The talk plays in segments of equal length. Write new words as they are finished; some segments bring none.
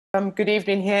Good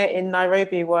evening here in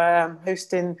Nairobi, where I'm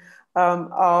hosting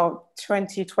our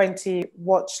 2020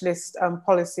 watch list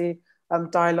policy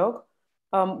dialogue.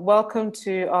 Welcome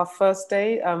to our first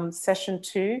day, session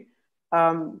 2,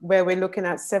 where we're looking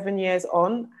at 7 years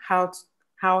on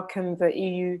how can the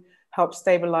EU help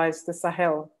stabilize the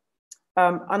Sahel.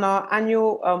 On our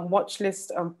annual watch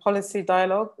list policy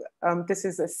dialogue, this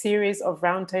is a series of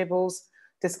roundtables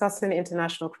discussing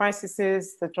international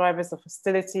crises, the drivers of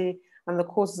hostility, and the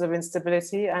causes of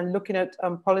instability, and looking at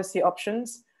policy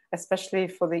options, especially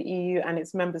for the EU and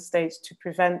its member states, to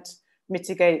prevent,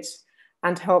 mitigate,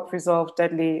 and help resolve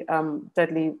deadly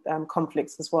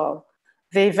conflicts as well.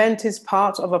 The event is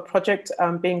part of a project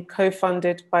being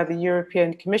co-funded by the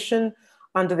European Commission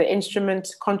under the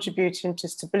instrument contributing to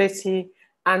stability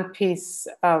and peace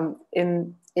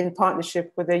in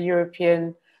partnership with the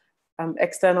European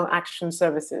External Action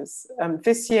Services.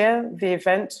 This year, the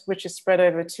event, which is spread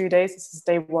over 2 days, this is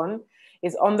day 1,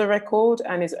 is on the record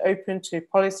and is open to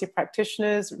policy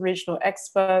practitioners, regional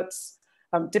experts,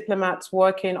 diplomats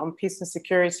working on peace and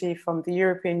security from the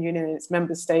European Union and its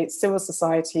member states, civil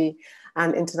society,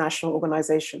 and international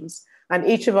organizations. And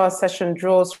each of our sessions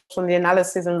draws from the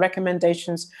analysis and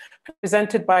recommendations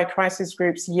presented by crisis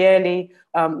groups yearly,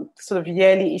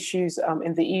 yearly issues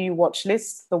in the EU watch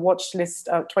list, the watch list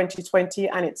 2020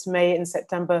 and its May and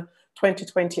September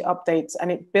 2020 updates.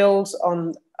 And it builds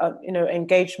on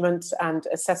engagement and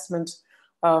assessment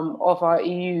of our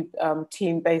EU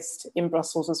team based in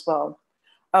Brussels as well.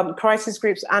 Crisis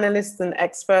groups, analysts and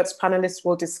experts, panelists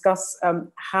will discuss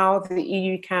how the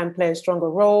EU can play a stronger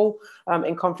role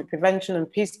in conflict prevention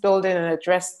and peace building and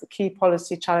address the key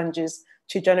policy challenges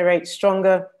to generate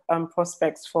stronger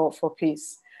prospects for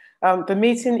peace. The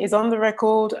meeting is on the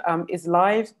record, is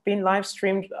being live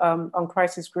streamed on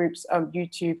Crisis Group's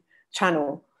YouTube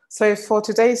channel. So for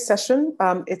today's session,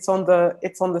 it's on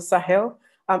the Sahel.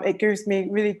 It gives me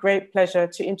really great pleasure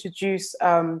to introduce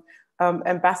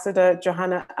Ambassador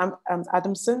Johanna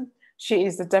Adamson. She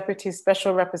is the Deputy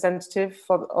Special Representative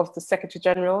of the Secretary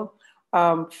General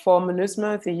for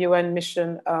MINUSMA, the UN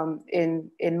mission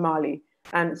in Mali.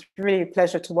 And it's really a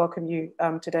pleasure to welcome you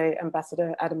today,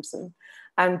 Ambassador Adamson.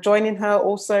 And joining her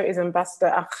also is Ambassador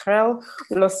Angel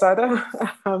Losada,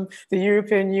 the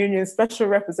European Union Special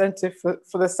Representative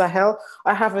for the Sahel.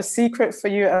 I have a secret for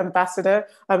you, Ambassador.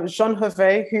 Jean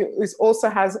Hervé, who also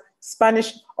has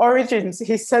Spanish origins,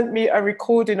 he sent me a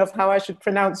recording of how I should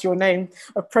pronounce your name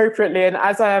appropriately. And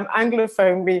as I am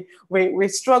Anglophone, we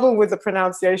struggle with the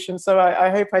pronunciation. So I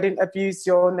hope I didn't abuse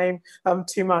your name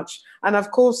too much. And of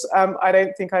course, I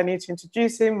don't think I need to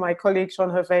introduce him, my colleague Jean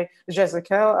Hervé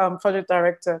Jezekel, Project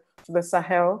Director for the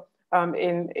Sahel,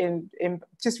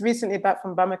 just recently back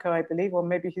from Bamako, I believe, or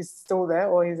maybe he's still there,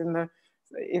 or he's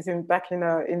back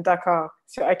in Dakar.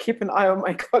 So I keep an eye on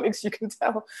my colleagues, you can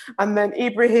tell. And then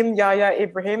Yahya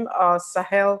Ibrahim, our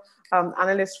Sahel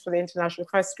analyst for the International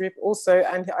Crisis Group also,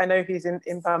 and I know he's in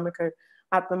Bamako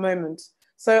at the moment.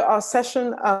 So our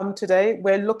session today,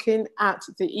 we're looking at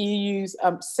the EU's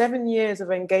 7 years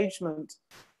of engagement.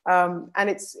 And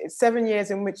it's 7 years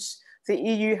in which the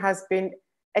EU has been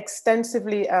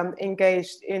extensively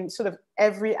engaged in sort of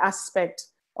every aspect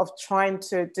of trying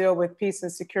to deal with peace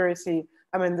and security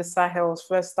in the Sahel,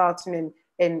 first starting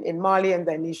in Mali and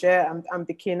then Niger and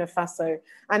Burkina Faso.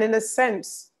 And in a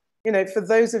sense, for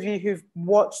those of you who've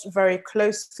watched very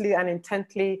closely and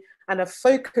intently and are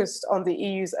focused on the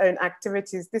EU's own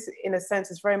activities, this in a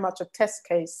sense is very much a test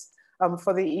case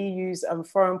for the EU's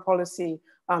foreign policy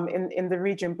in the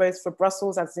region, both for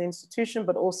Brussels as an institution,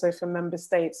 but also for member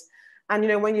states. And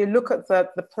when you look at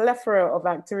the plethora of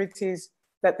activities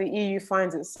that the EU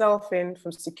finds itself in,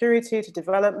 from security to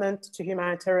development to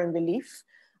humanitarian relief.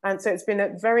 And so it's been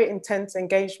a very intense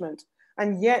engagement.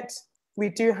 And yet we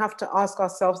do have to ask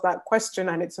ourselves that question,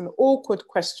 and it's an awkward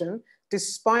question,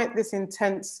 despite this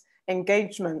intense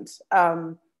engagement,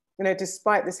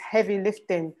 despite this heavy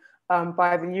lifting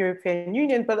by the European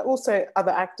Union, but also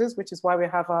other actors, which is why we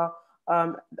have our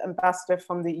ambassador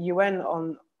from the UN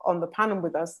on the panel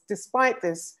with us. Despite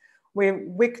this, we've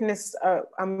witnessed,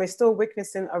 and we're still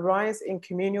witnessing a rise in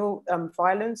communal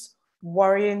violence,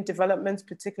 worrying developments,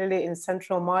 particularly in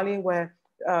central Mali, where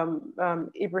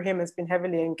Ibrahim has been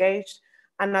heavily engaged.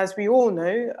 And as we all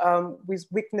know, we've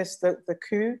witnessed the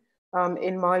coup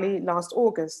in Mali last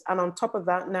August. And on top of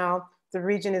that now, the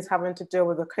region is having to deal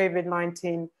with the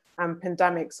COVID-19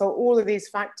 pandemic. So all of these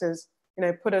factors,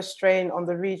 put a strain on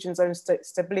the region's own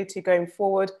stability going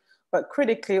forward, but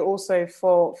critically also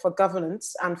for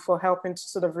governance and for helping to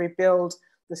sort of rebuild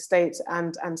the state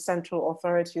and central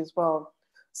authority as well.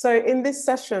 So in this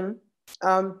session,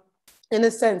 in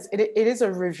a sense, it is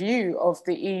a review of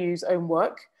the EU's own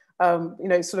work, you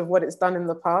know, sort of what it's done in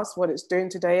the past, what it's doing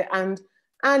today, and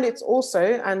it's also,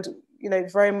 and you know,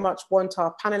 very much want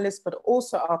our panelists, but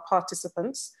also our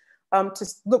participants, to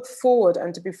look forward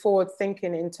and to be forward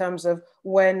thinking in terms of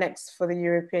where next for the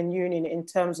European Union in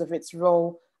terms of its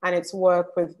role and its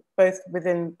work with both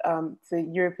within the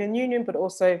European Union, but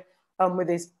also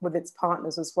with its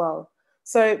partners as well.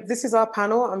 So this is our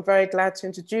panel. I'm very glad to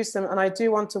introduce them, and I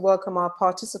do want to welcome our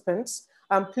participants.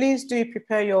 Please do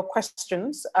prepare your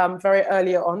questions very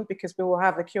early on, because we will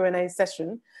have a Q&A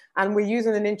session, and we're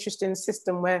using an interesting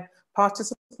system where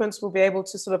participants will be able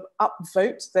to sort of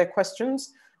upvote their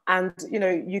questions, and you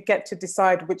know, you get to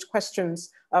decide which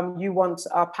questions you want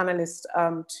our panelists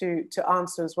to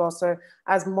answer as well. So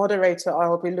as moderator, I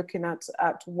will be looking at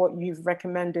what you've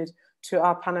recommended to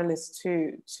our panelists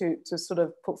to sort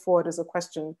of put forward as a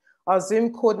question. Our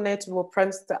Zoom coordinator will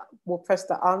press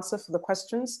the answer for the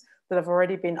questions that have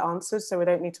already been answered, so we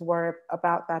don't need to worry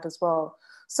about that as well.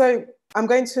 So I'm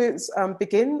going to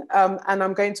begin, and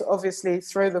I'm going to obviously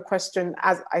throw the question,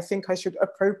 as I think I should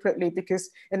appropriately, because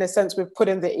in a sense we've put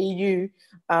in the EU,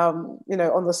 you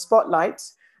know, on the spotlight.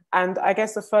 And I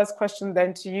guess the first question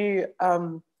then to you,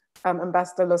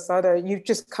 Ambassador Losada, you've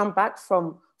just come back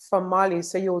from Mali,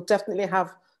 so you'll definitely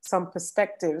have some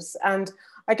perspectives. And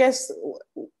I guess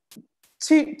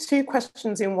two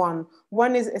questions in one.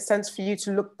 One is a sense for you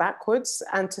to look backwards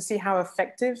and to see how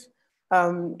effective,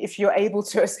 if you're able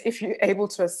to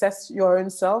assess your own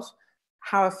self,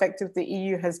 how effective the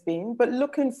EU has been. But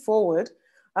looking forward,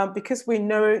 because we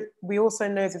also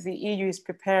know that the EU is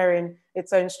preparing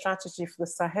its own strategy for the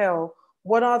Sahel.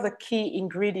 What are the key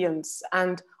ingredients,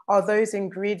 and are those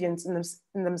ingredients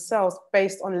in themselves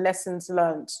based on lessons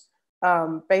learned?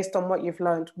 Based on what you've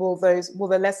learned, will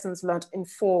the lessons learned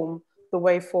inform the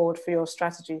way forward for your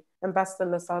strategy? Ambassador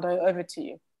Losada, over to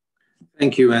you.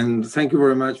 Thank you, and thank you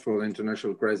very much for the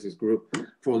International Crisis Group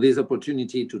for this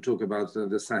opportunity to talk about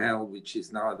the Sahel, which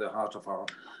is now at the heart of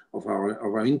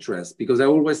our interest. Because I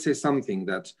always say something,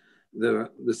 that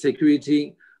the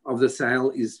security of the Sahel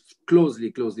is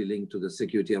closely linked to the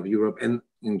security of Europe and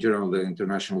in general the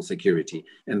international security,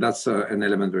 and that's an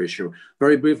element very sure.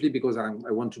 Very briefly, because I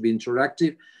want to be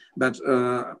interactive, but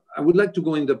I would like to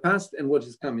go in the past and what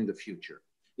is coming in the future.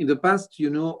 In the past, you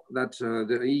know that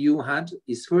the EU had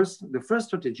the first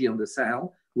strategy on the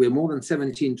Sahel. We're more than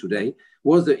 17 today,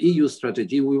 was the EU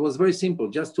strategy. It was very simple,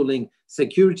 just to link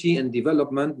security and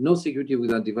development. No security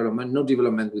without development, no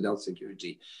development without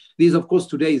security. This, of course,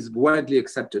 today is widely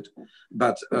accepted,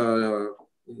 but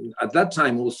at that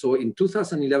time also in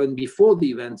 2011, before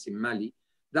the events in Mali,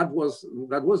 that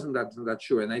wasn't that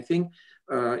sure. And I think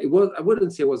it was, I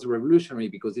wouldn't say it was revolutionary,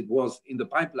 because it was in the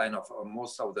pipeline of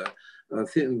most of the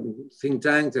think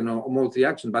tanks and almost the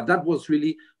action. But that was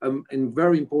really a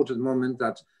very important moment,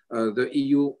 that the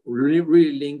EU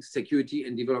really linked security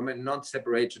and development, not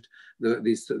separated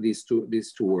these two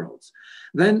worlds.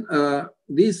 Then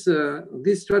this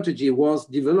strategy was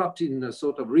developed in a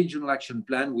sort of regional action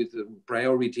plan with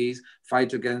priorities: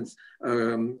 fight against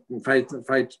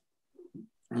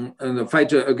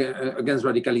against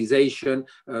radicalization,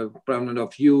 problem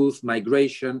of youth,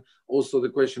 migration, also the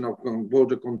question of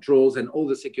border controls and all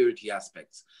the security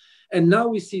aspects. And now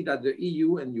we see that the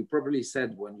EU, and you probably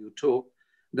said when you talk,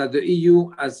 that the EU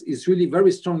is really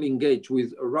very strongly engaged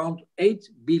with around 8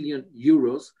 billion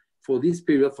euros for this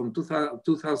period from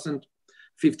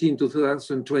 2015 to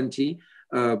 2020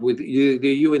 with the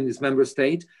EU and its member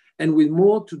state, and with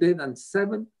more today than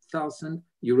 7,000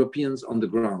 Europeans on the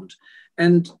ground.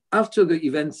 And after the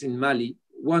events in Mali,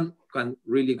 one can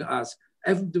really ask,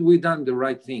 have we done the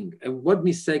right thing? And what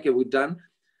mistake have we done?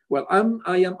 Well,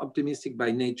 I am optimistic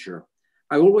by nature.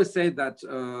 I always say that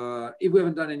if we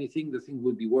haven't done anything, the thing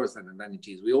would be worse than it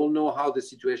is. We all know how the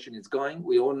situation is going.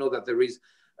 We all know that there is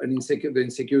the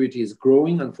insecurity is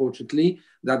growing, unfortunately,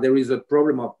 that there is a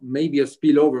problem of maybe a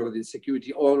spillover of the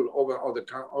insecurity all over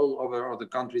other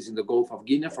countries in the Gulf of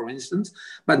Guinea, for instance.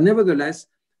 But nevertheless,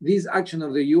 this action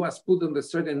of the EU has put on the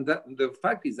threat, and the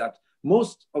fact is that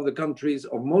most of the countries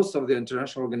or most of the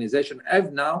international organizations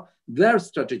have now their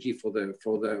strategy for the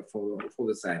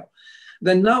Sahel.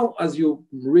 Then now, as you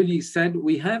really said,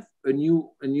 we have a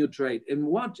new trade. And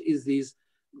what is this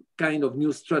kind of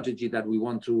new strategy that we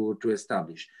want to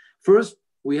establish? First,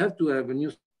 we have to have a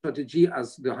new strategy,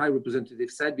 as the High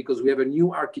Representative said, because we have a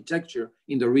new architecture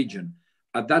in the region.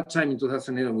 At that time in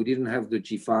 2011, we didn't have the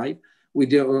G5. We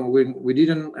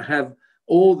didn't have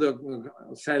all the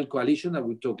Sahel coalition that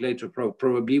we'll talk later,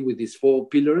 probably with these 4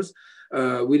 pillars.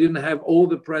 We didn't have all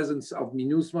the presence of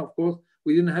MINUSMA, of course.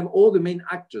 we didn't have all the main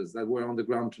actors that were on the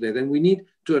ground today. Then we need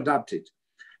to adapt it.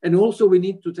 And also we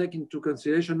need to take into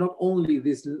consideration not only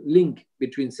this link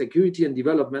between security and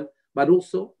development, but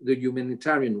also the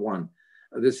humanitarian one.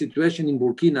 The situation in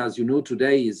Burkina, as you know,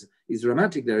 today is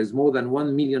dramatic. There is more than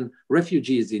 1 million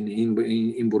refugees in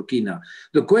Burkina.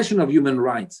 The question of human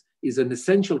rights is an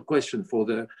essential question for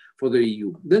the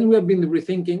EU. Then we have been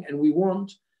rethinking, and we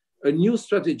want a new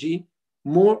strategy,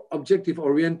 more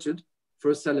objective-oriented,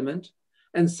 first element.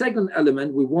 And second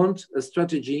element, we want a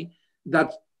strategy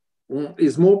that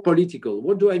is more political.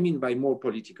 What do I mean by more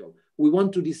political? We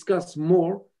want to discuss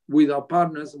more with our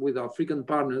partners, with our African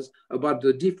partners, about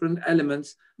the different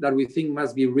elements that we think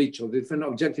must be reached, or different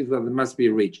objectives that must be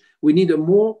reached. We need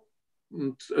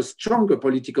a stronger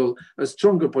political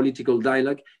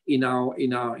dialogue in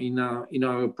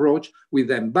our approach with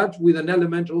them, but with an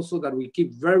element also that we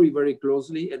keep very, very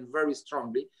closely and very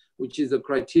strongly, which is the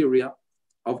criteria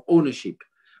of ownership.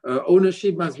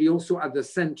 Ownership must be also at the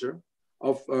center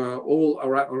of all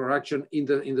our action in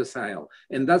the Sahel,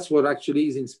 and that's what actually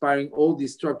is inspiring all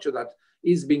this structure that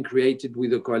is being created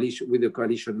with the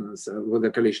coalition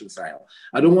Sahel.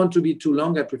 I don't want to be too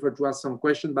long. I prefer to ask some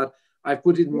questions, but I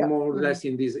put it more or less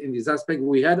in this aspect.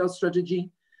 We had our strategy.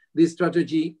 This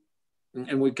strategy,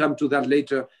 and we'll come to that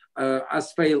later,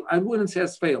 has failed. I wouldn't say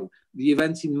has failed. The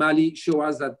events in Mali show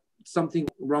us that something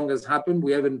wrong has happened.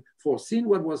 We haven't foreseen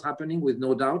what was happening, with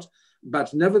no doubt,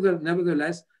 but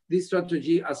nevertheless, this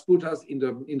strategy has put us in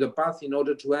the path in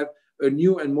order to have a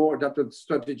new and more adapted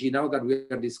strategy now that we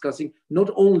are discussing, not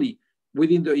only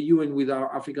within the EU and with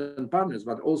our African partners,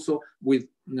 but also with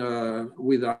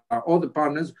our other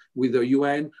partners, with the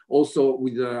UN, also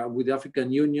with the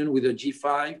African Union, with the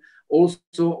G5,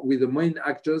 also with the main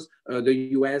actors, the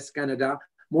US, Canada,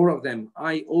 more of them.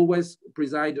 I always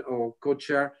preside or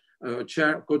co-chair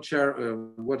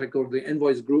what I call the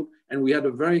envoys group, and we had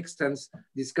a very extensive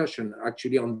discussion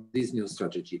actually on this new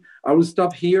strategy. I will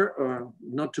stop here,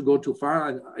 not to go too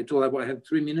far. I told I had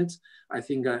 3 minutes. I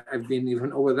think I've been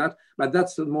even over that, but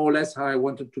that's more or less how I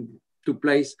wanted to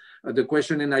place the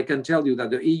question. And I can tell you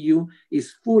that the EU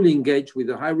is fully engaged with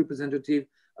the High Representative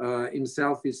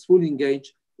himself, is fully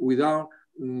engaged with our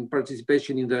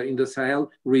participation in the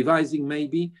Sahel, revising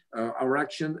maybe our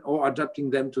action or adapting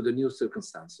them to the new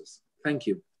circumstances. Thank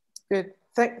you. Good.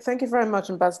 Thank you very much,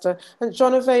 Ambassador. And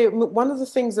Jean-Hervé, one of the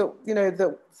things that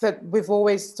that we've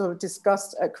always sort of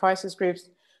discussed at crisis groups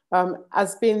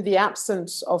has been the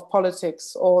absence of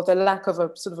politics, or the lack of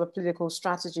a sort of a political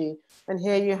strategy. And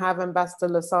here you have Ambassador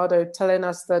Losada telling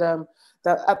us that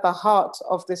that at the heart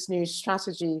of this new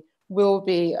strategy will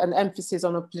be an emphasis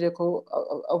on on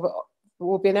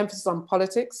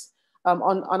politics,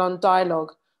 on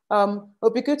dialogue. It'll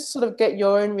be good to sort of get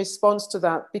your own response to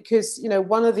that, because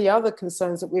one of the other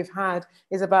concerns that we've had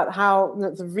is about how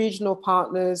the regional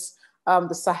partners,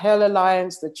 the Sahel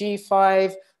Alliance, the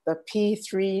G5, the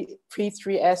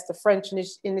P3S, the French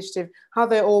initiative, how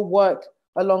they all work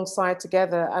alongside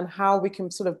together, and how we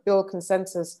can sort of build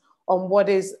consensus on what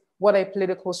a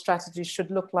political strategy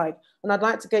should look like. And I'd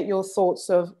like to get your thoughts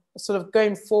of sort of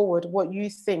going forward, what you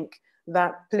think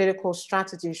that political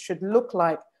strategy should look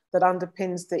like that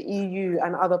underpins the EU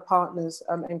and other partners'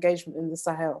 engagement in the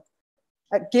Sahel.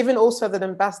 Given also that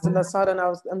Ambassador Losada, and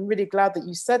I'm really glad that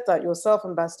you said that yourself,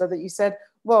 Ambassador, that you said,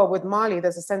 well, with Mali,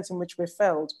 there's a sense in which we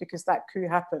failed because that coup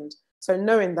happened. So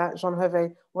knowing that,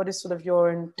 Jean-Hervé, what is sort of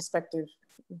your own perspective?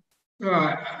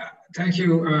 Thank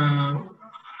you.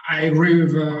 I agree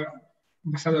with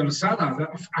Ambassador Losada.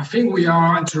 I think we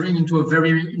are entering into a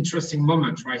very interesting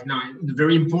moment right now, a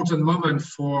very important moment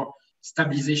for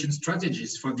stabilization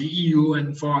strategies for the EU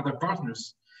and for other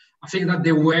partners. I think that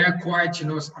they were quite,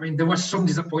 there was some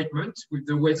disappointment with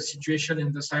the way the situation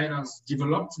in the Sahel has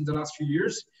developed in the last few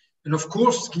years. And of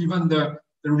course, given the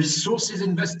resources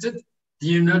invested,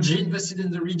 the energy invested in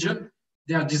the region,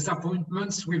 there are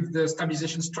disappointments with the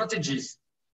stabilization strategies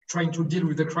trying to deal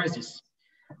with the crisis.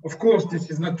 Of course, this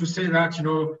is not to say that,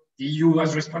 the EU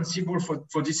was responsible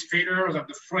for this failure, that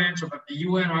the French or that the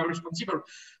UN are responsible.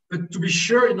 But to be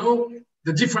sure,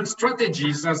 the different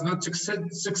strategies has not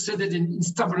succeeded in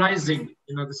stabilizing,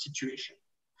 the situation.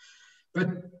 But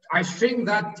I think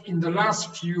that in the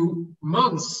last few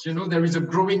months, there is a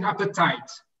growing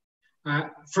appetite.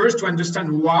 First, to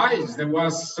understand why there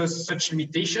was such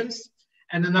limitations,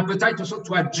 and an appetite also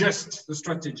to adjust the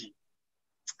strategy.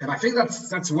 And I think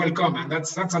that's welcome, and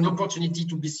that's an opportunity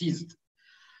to be seized.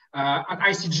 At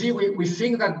ICG, we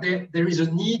think that there is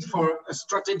a need for a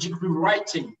strategic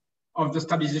rewriting of the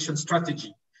stabilization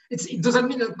strategy. It doesn't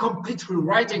mean a complete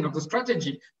rewriting of the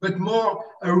strategy, but more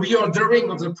a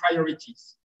reordering of the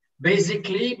priorities.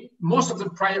 basically most of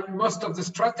the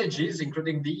strategies,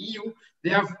 including the EU, they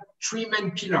have three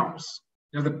main pillars.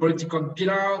 You know, the political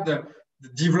pillar, the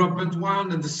development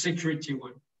one, and the security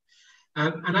one.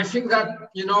 And I think that,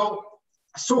 you know,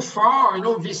 so far, you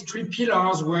know, these three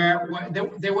pillars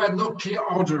there were no clear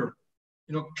order,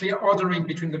 you know, clear ordering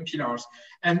between the pillars.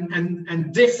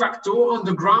 And de facto on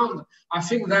the ground, I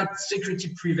think that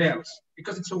security prevails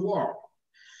because it's a war.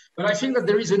 But I think that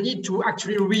there is a need to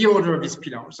actually reorder these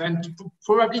pillars and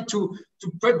probably to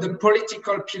put the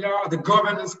political pillar, the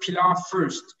governance pillar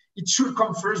first. It should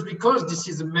come first because this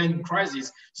is the main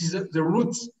crisis. This is the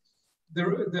root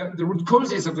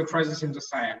causes of the crisis in the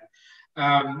Sahel.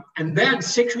 And then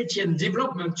security and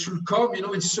development should come, you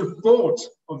know, in support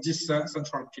of this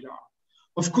central pillar.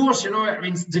 Of course, you know, I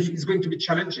mean, it's going to be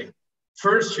challenging.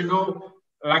 First, you know,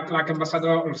 like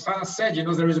Ambassador Losada said, you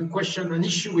know, there is an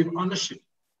issue with ownership.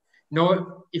 You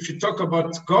know, if you talk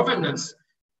about governance,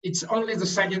 it's only the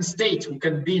Sahelian state who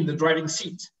can be in the driving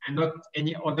seat and not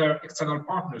any other external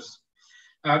partners.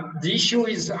 The issue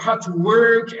is how to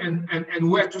work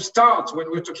and where to start when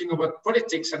we're talking about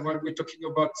politics and when we're talking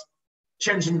about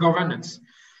changing governance.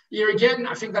 Here again,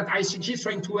 I think that ICG is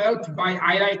trying to help by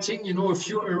highlighting, you know, a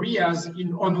few areas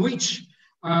on which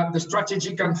the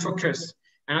strategy can focus.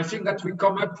 And I think that we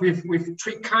come up with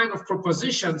three kind of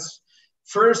propositions.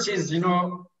 First is, you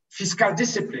know, fiscal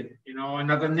discipline, you know,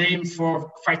 another name for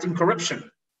fighting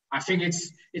corruption. I think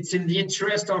it's in the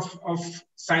interest of the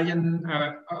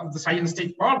Sahelian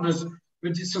state partners,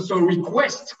 but it's also a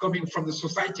request coming from the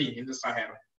society in the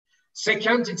Sahel.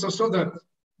 Second, it's also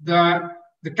the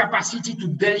capacity to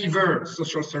deliver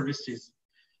social services.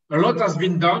 A lot has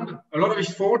been done, a lot of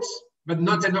efforts, but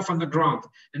not enough on the ground,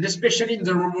 and especially in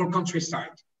the rural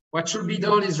countryside. What should be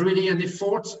done is really an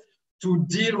effort to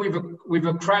deal with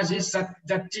a crisis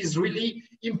that is really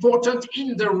important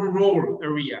in the rural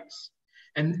areas.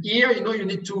 And here, you know, you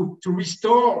need to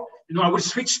restore, you know, I will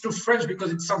switch to French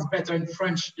because it sounds better in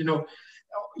French, you know,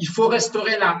 il faut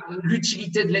restaurer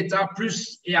l'utilité de l'État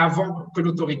plus et avant que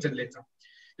l'autorité de l'État.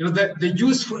 You know, the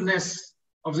usefulness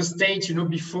of the state, you know,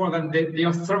 before than the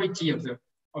authority of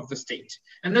the state.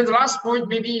 And then the last point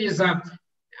maybe is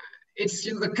it's,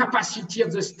 you know, the capacity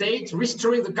of the state,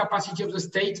 restoring the capacity of the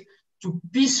state to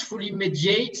peacefully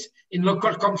mediate in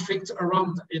local conflict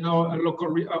around, you know,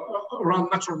 around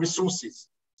natural resources.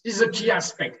 This is a key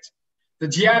aspect. The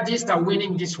jihadists are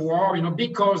winning this war, you know,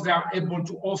 because they are able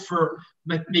to offer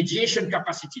mediation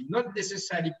capacity, not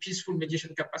necessarily peaceful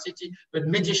mediation capacity, but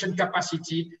mediation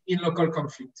capacity in local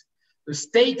conflict. The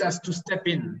state has to step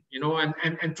in, you know,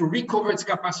 and to recover its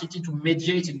capacity to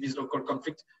mediate in this local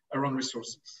conflict around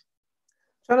resources.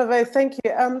 Jean-Hervé, thank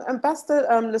you. Ambassador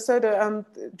Lesotho,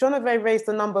 Jean-Hervé raised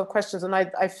a number of questions, and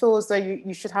I feel as though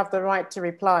you should have the right to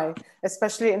reply,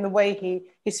 especially in the way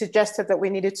he suggested that we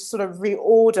needed to sort of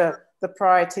reorder the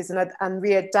priorities and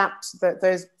readapt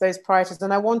those priorities.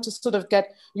 And I want to sort of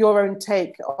get your own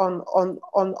take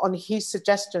on his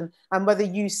suggestion and whether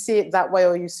you see it that way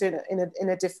or you see it in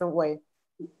a different way.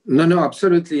 No,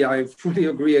 absolutely. I fully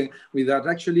agree with that.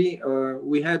 Actually,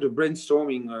 we had a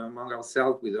brainstorming among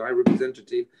ourselves with the High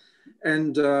Representative,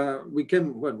 and we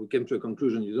came to a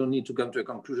conclusion. You don't need to come to a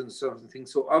conclusion, something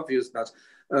so obvious, but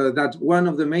that one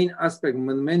of the main aspects,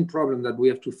 the main problem that we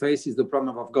have to face is the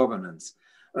problem of governance.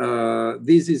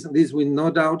 This with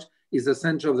no doubt is the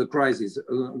center of the crisis.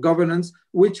 Governance,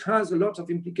 which has a lot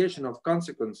of implication of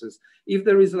consequences. If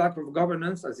there is a lack of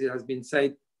governance, as it has been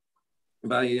said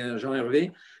by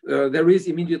Jean-Hervé, there is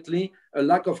immediately a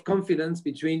lack of confidence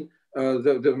between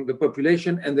the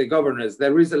population and the governors.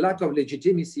 There is a lack of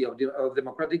legitimacy, of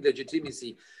democratic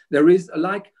legitimacy. There is a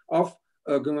lack of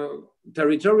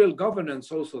territorial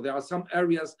governance also. There are some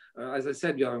areas, as I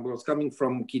said, I was coming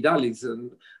from Kidal,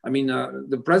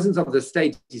 the presence of the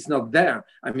state is not there.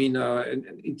 I mean,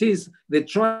 they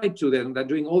try to, they're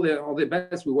doing all their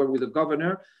best. We work with the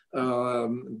governor,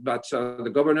 but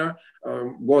the governor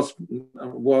was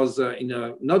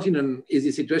not in an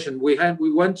easy situation.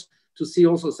 We went to see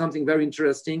also something very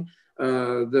interesting.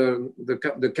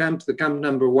 The camp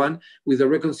number 1 with the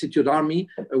reconstituted army,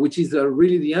 which is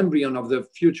really the embryo of the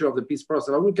future of the peace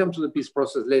process. I will come to the peace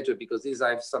process later because I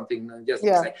have something just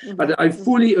to say. Mm-hmm. But I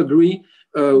fully agree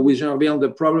with Jean-Hervé on the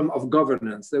problem of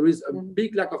governance. There is a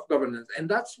big lack of governance, and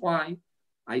that's why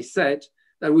I said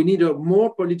that we need a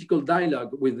more political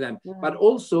dialogue with them. Yeah. But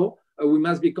also we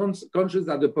must be conscious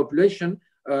that the population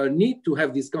need to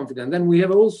have this confidence. Then we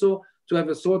have also to have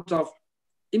a sort of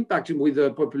impact with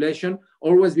the population,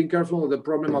 always being careful with the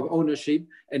problem of ownership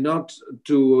and not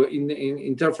to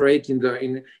interfere in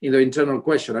the internal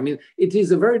question. I mean, it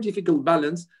is a very difficult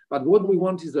balance, but what we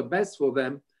want is the best for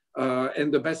them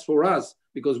and the best for us,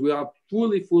 because we are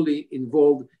fully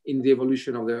involved in the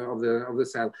evolution of the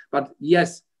Sahel. But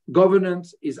yes,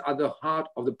 governance is at the heart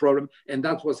of the problem, and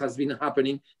that's what has been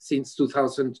happening since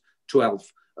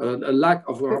 2012. A lack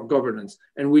of governance,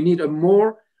 and we need a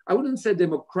more, I wouldn't say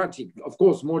democratic, of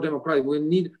course, more democratic. We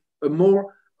need a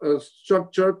more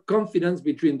structured confidence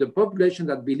between the population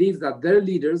that believes that their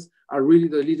leaders are really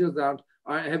the leaders that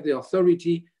have the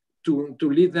authority to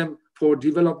lead them for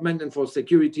development and for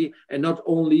security, and not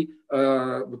only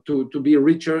to be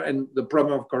richer, and the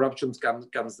problem of corruption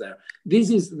comes there. This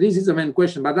is the main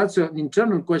question, but that's an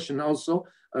internal question also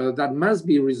that must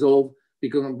be resolved,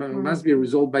 because must be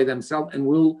resolved by themselves, and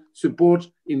will support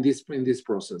in this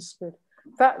process. Good.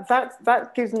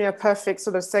 That gives me a perfect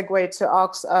sort of segue to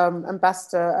ask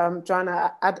Ambassador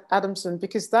Joanna Adamson,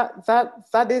 because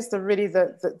that is really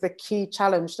the key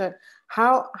challenge.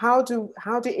 How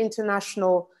do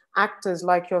international actors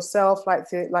like yourself, like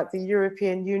the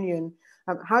European Union,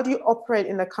 how do you operate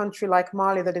in a country like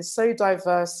Mali that is so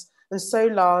diverse and so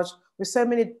large, with so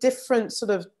many different sort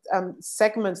of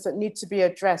segments that need to be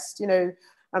addressed? You know,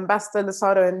 Ambassador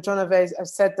Losada and Genevieve have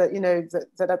said that, you know,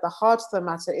 that at the heart of the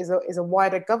matter is a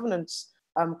wider governance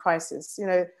crisis. You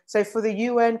know, so for the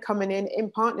UN coming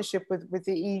in partnership with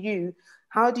the EU,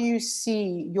 how do you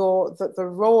see the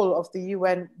role of the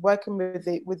UN working with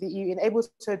the EU and able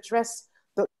to address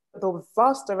the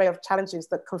vast array of challenges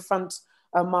that confront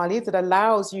Mali, that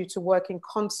allows you to work in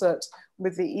concert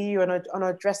with the EU on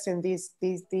addressing these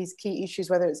key issues,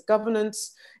 whether it's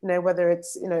governance, you know, whether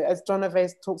it's, you know, as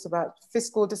Genevieve talks about,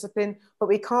 fiscal discipline, but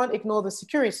we can't ignore the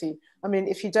security. I mean,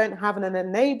 if you don't have an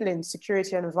enabling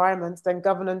security environment, then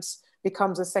governance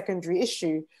becomes a secondary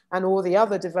issue, and all the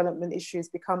other development issues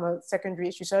become a secondary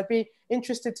issue. So I'd be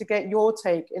interested to get your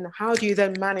take in how do you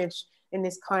then manage in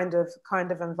this kind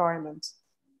of environment?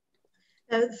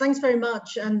 Thanks very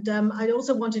much. And I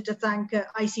also wanted to thank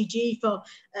ICG for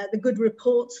the good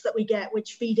reports that we get,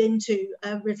 which feed into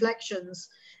reflections.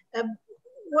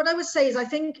 What I would say is, I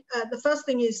think the first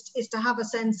thing is to have a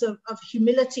sense of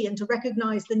humility, and to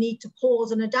recognize the need to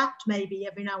pause and adapt maybe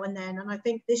every now and then. And I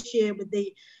think this year with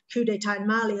the coup d'etat in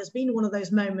Mali has been one of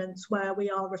those moments where we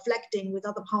are reflecting with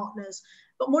other partners,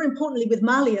 but more importantly with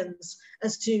Malians,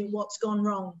 as to what's gone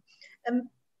wrong.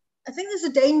 I think there's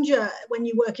a danger when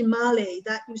you work in Mali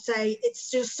that you say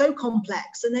it's just so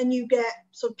complex, and then you get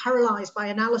sort of paralyzed by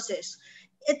analysis.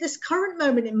 At this current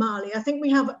moment in Mali, I think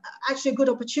we have actually a good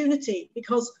opportunity,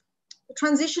 because the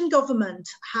transition government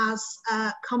has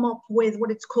come up with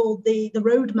what it's called the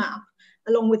roadmap,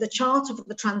 along with a charter for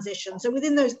the transition. So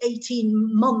within those 18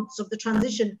 months of the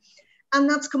transition, and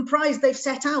that's comprised, they've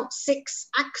set out 6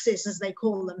 axes, as they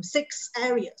call them, 6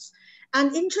 areas.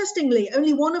 And interestingly,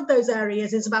 only one of those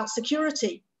areas is about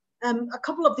security. A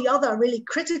couple of the other really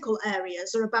critical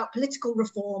areas are about political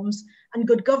reforms and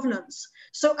good governance.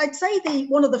 So I'd say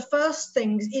one of the first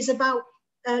things is about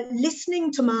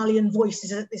listening to Malian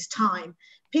voices at this time.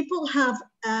 People have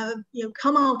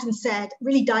come out and said,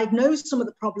 really diagnosed some of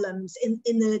the problems in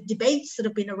the debates that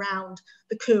have been around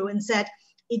the coup, and said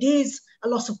it is a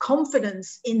loss of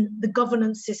confidence in the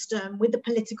governance system with the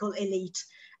political elite.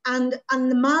 And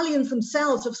the Malians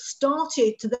themselves have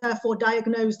started to therefore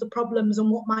diagnose the problems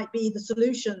and what might be the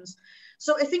solutions.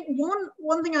 So I think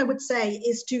one thing I would say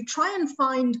is to try and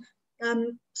find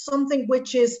something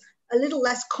which is a little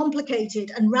less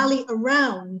complicated and rally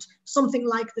around something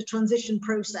like the transition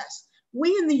process.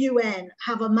 We in the UN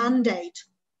have a mandate,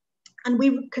 and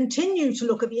we continue to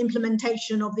look at the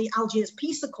implementation of the Algiers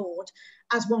Peace Accord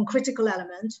as one critical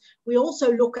element. We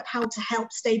also look at how to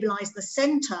help stabilize the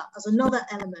center as another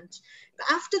element.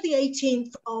 But after the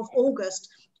 18th of August,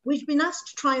 we've been asked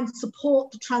to try and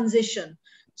support the transition.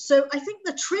 So I think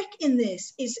the trick in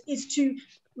this is to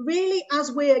really,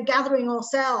 as we're gathering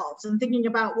ourselves and thinking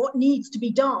about what needs to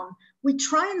be done, we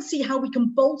try and see how we can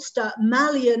bolster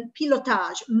Malian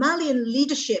pilotage, Malian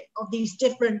leadership of these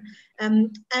different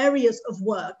areas of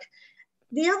work.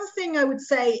 The other thing I would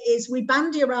say is we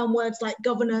bandy around words like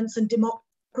governance and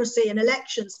democracy and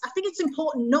elections. I think it's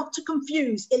important not to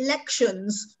confuse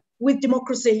elections with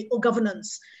democracy or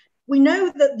governance. We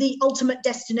know that the ultimate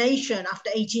destination after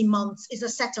 18 months is a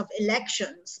set of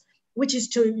elections, which is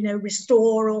to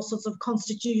restore all sorts of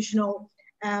constitutional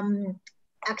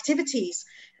activities.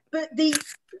 But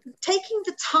taking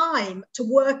the time to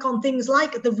work on things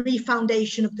like the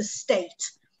refoundation of the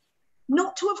state,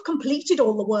 not to have completed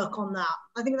all the work on that.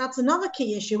 I think that's another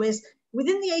key issue, is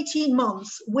within the 18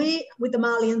 months, we with the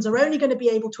Malians are only going to be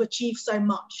able to achieve so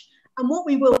much. And what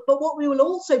we will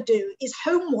also do is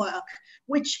homework,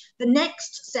 which the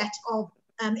next set of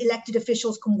elected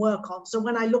officials can work on. So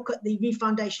when I look at the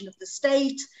refoundation of the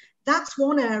state, that's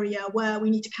one area where we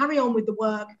need to carry on with the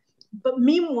work. But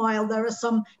meanwhile, there are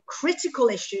some critical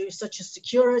issues such as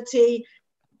security,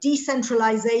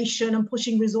 decentralization and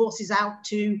pushing resources out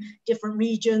to different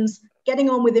regions, getting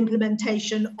on with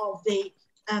implementation of the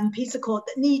peace accord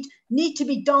that need to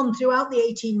be done throughout the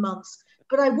 18 months.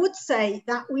 But I would say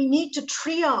that we need to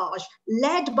triage,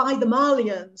 led by the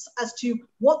Malians, as to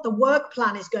what the work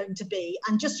plan is going to be.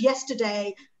 And just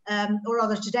yesterday, or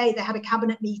rather today, they had a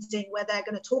cabinet meeting where they're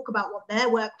going to talk about what their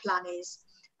work plan is.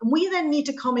 And we then need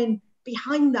to come in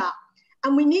behind that.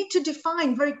 And we need to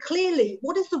define very clearly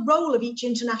what is the role of each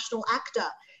international actor.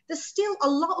 There's still a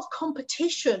lot of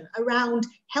competition around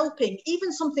helping,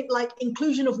 even something like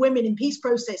inclusion of women in peace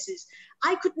processes.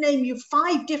 I could name you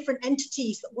 5 different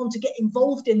entities that want to get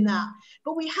involved in that.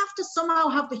 But we have to somehow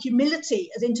have the humility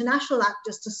as international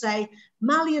actors to say,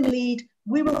 Malian lead,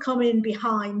 we will come in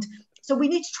behind. So we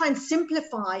need to try and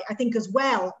simplify, I think, as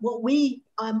well, what we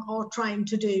are trying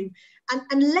to do.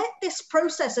 And let this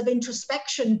process of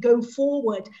introspection go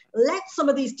forward. Let some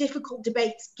of these difficult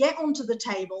debates get onto the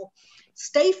table.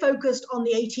 Stay focused on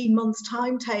the 18 months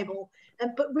timetable,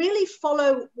 but really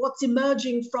follow what's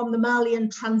emerging from the Malian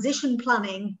transition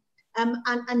planning,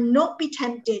 and not be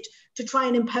tempted to try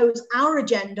and impose our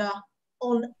agenda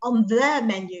on their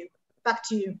menu. Back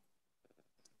to you.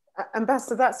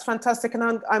 Ambassador, that's fantastic,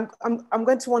 and I'm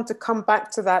going to want to come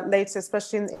back to that later,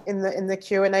 especially in the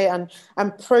Q&A,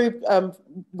 and probe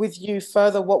with you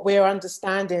further what we're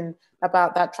understanding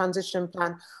about that transition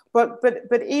plan. But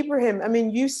Ibrahim, I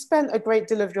mean, you spent a great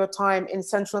deal of your time in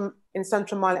central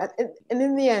Mali, and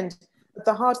in the end, at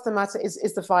the heart of the matter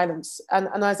is the violence.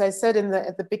 And as I said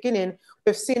at the beginning,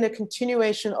 we've seen a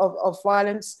continuation of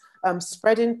violence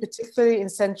spreading, particularly in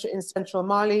central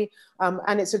Mali,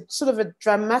 and it's a sort of a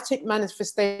dramatic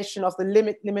manifestation of the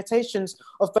limitations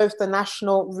of both the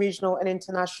national, regional, and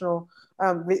international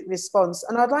response.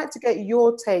 And I'd like to get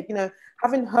your take. You know,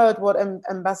 having heard what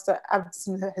Ambassador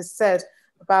Abdeslam has said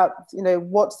about, you know,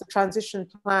 what the transition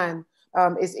plan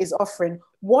is offering.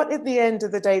 What, at the end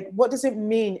of the day, what does it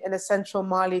mean in a central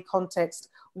Mali context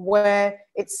where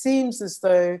it seems as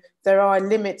though there are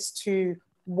limits to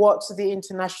what the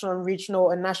international,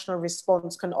 regional, and national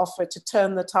response can offer to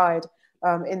turn the tide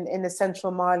in a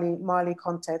central Mali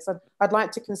context? I'd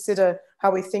like to consider how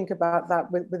we think about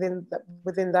that within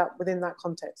that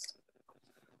context.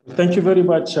 Thank you very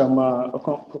much,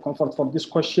 Comfort, for this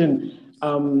question.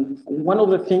 One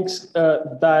of the things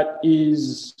that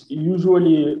is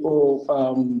usually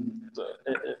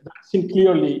seen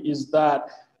clearly is that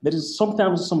there is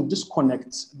sometimes some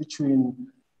disconnect between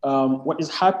what is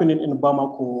happening in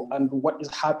Bamako and what is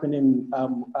happening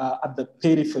at the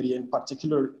periphery, in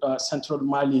particular central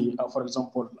Mali, for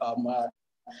example.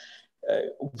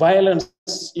 Violence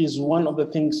is one of the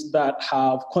things that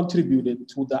have contributed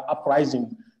to the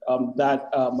uprising that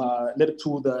led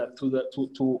to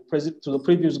the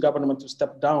previous government to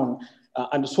step down,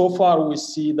 and so far we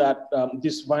see that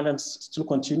this violence still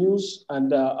continues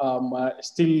and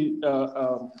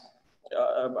still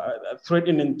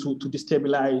threatening to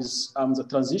destabilize the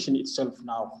transition itself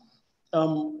now.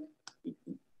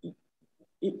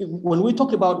 When we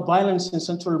talk about violence in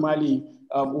central Mali,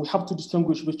 we have to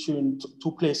distinguish between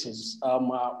two places.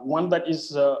 One that is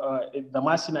the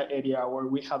Masina area, where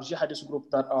we have jihadist groups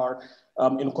that are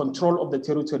in control of the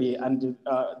territory, and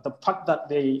the fact that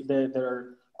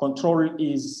their control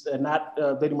is not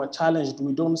very much challenged,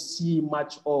 we don't see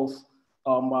much of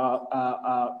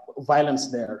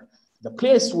violence there. The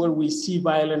place where we see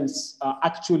violence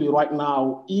actually right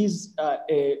now is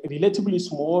a relatively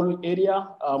small area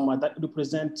that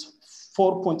represents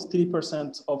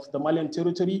 4.3% of the Malian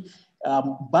territory.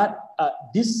 But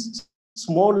this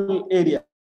small area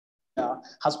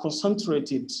has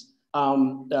concentrated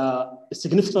a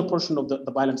significant portion of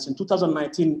the violence. In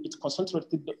 2019, it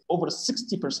concentrated over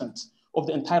 60% of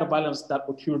the entire violence that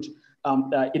occurred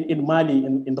in Mali,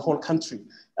 in the whole country.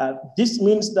 This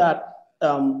means that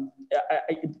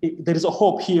there is a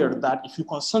hope here that if you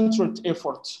concentrate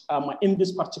effort in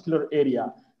this particular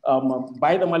area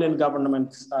by the Malian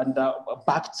government and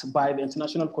backed by the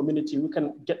international community, we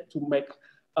can get to make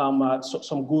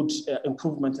some good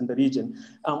improvement in the region.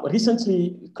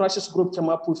 Recently, Crisis Group came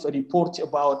up with a report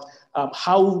about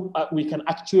how we can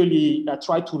actually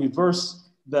try to reverse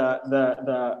the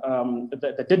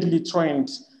deadly trend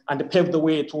and pave the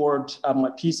way toward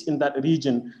peace in that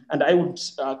region. And I would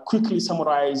quickly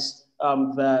summarize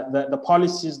the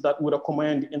policies that we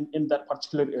recommend in that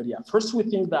particular area. First, we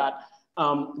think that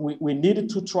we needed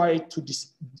to try to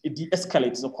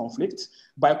de-escalate the conflict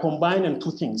by combining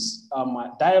two things,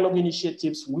 dialogue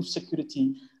initiatives with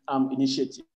security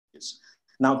initiatives.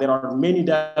 Now, there are many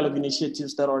dialogue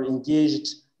initiatives that are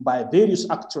engaged by various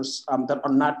actors that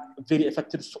are not very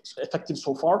effective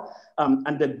so far.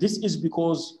 And that this is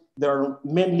because they're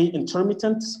mainly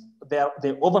intermittent,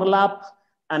 they overlap,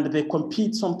 and they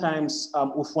compete sometimes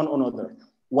with one another.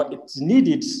 What is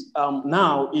needed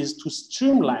now is to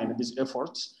streamline these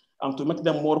efforts to make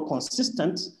them more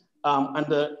consistent and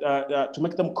to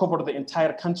make them cover the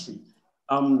entire country.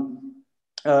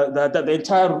 The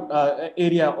entire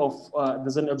area of the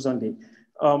Zen-Oxande.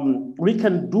 We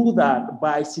can do that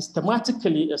by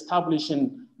systematically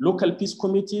establishing local peace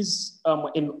committees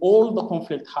in all the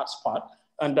conflict hotspots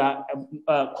and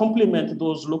complement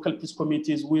those local peace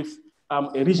committees with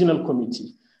a regional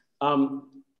committee.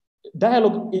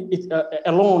 Dialogue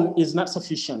alone is not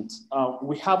sufficient.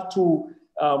 We have to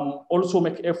also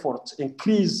make efforts,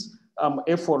 increase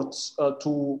efforts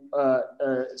to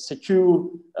secure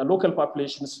local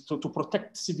populations, to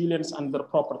protect civilians and their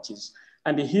properties.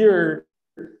 And here,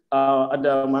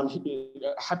 I'm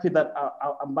happy that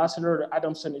Ambassador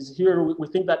Adamson is here. We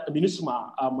think that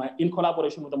MINUSMA, in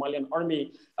collaboration with the Malian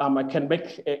army, can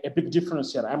make a big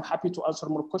difference here. I'm happy to answer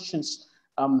more questions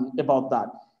about that.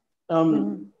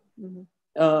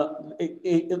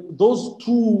 Those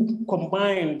two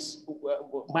combined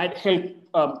might help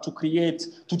to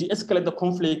de-escalate the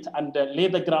conflict and lay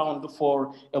the ground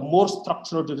for a more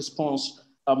structured response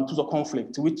to the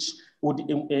conflict, which would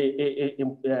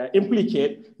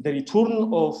implicate the return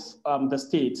of the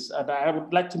states. And I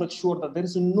would like to make sure that there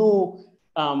is no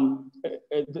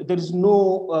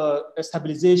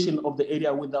stabilization of the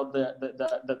area without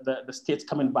the states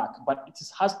coming back. But it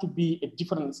has to be a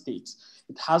different state.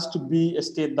 It has to be a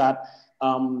state that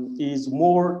is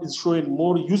showing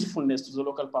more usefulness to the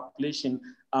local population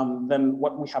than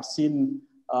what we have seen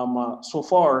so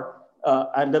far.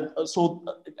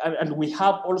 And we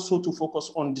have also to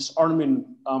focus on disarming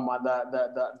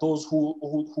those who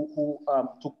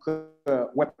took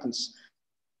weapons.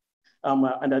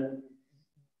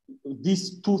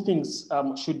 These two things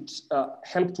should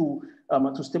help to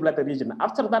stabilize the region.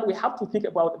 After that, we have to think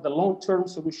about the long-term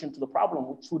solution to the problem,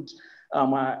 which would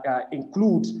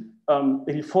include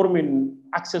reforming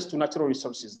access to natural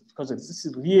resources, because this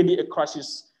is really a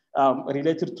crisis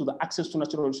related to the access to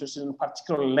natural resources, in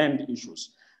particular land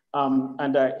issues.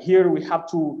 Here we have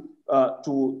to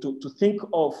think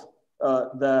of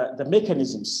the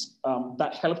mechanisms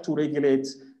that help to regulate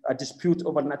a dispute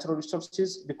over natural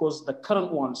resources, because the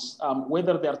current ones,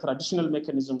 whether they are traditional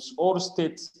mechanisms or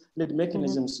state-led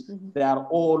mechanisms, they are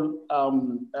all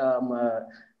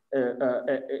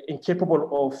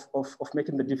incapable of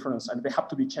making the difference, and they have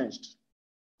to be changed.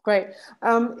 Great.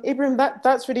 Ibrahim,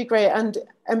 that's really great. And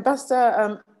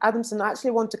Ambassador Adamson, I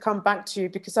actually want to come back to you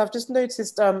because I've just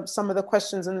noticed some of the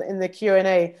questions in the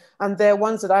Q&A, and they're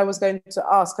ones that I was going to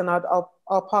ask, and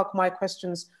I'll park my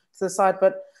questions to the side.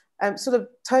 But sort of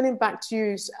turning back to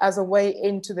you as a way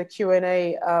into the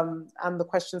Q&A and the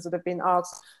questions that have been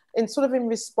asked, in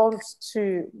response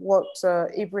to what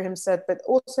Ibrahim said, but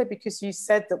also because you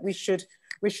said that we should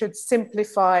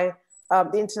simplify,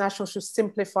 the international should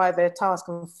simplify their task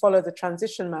and follow the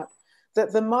transition map.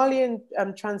 That the Malian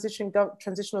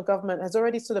transitional government has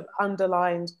already sort of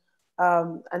underlined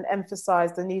and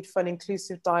emphasized the need for an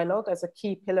inclusive dialogue as a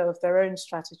key pillar of their own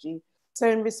strategy. So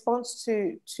in response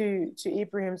to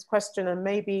Ibrahim's question, and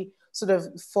maybe sort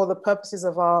of for the purposes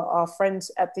of our friends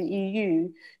at the EU,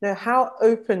 how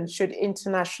open should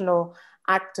international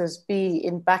actors be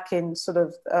in backing sort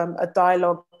of a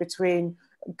dialogue between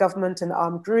government and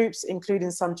armed groups,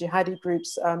 including some jihadi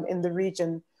groups in the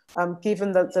region,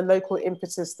 given the local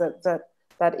impetus that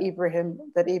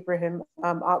Ibrahim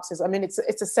asks? I mean, it's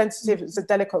a sensitive, it's a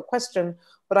delicate question,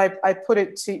 but I put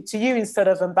it to you instead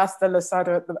of Ambassador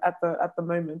Losada at the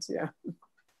moment. Yeah.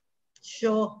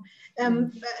 Sure.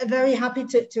 Very happy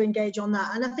to engage on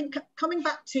that. And I think coming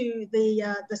back to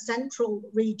the central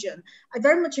region, I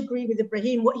very much agree with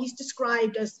Ibrahim. What he's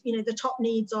described as, the top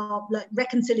needs are like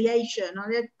reconciliation.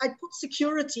 I'd put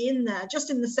security in there, just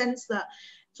in the sense that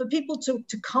for people to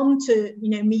come to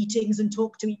meetings and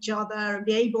talk to each other and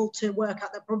be able to work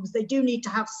out their problems, they do need to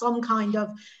have some kind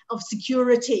of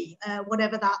security,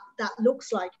 whatever that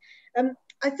looks like.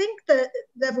 I think that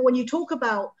therefore when you talk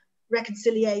about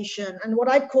reconciliation and what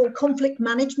I'd call conflict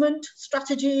management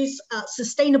strategies,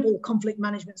 sustainable conflict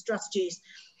management strategies,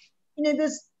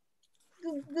 there's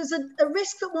a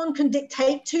risk that one can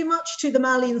dictate too much to the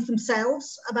Malians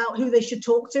themselves about who they should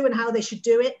talk to and how they should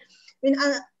do it. I mean,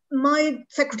 my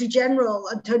Secretary General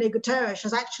Antonio Guterres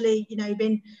has actually,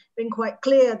 been quite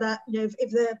clear that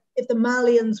if the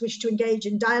Malians wish to engage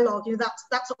in dialogue,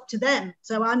 that's up to them.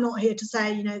 So I'm not here to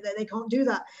say that they can't do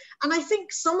that. And I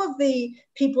think some of the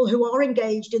people who are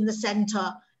engaged in the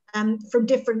centre from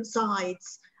different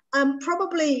sides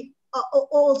probably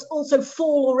also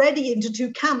fall already into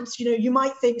two camps. You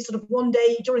might think sort of one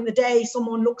day during the day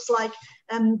someone looks like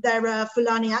they're a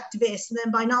Fulani activist, and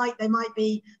then by night they might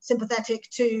be sympathetic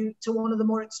to one of the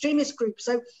more extremist groups.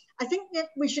 So I think that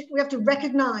we have to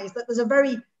recognise that there's a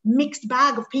very mixed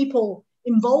bag of people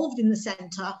involved in the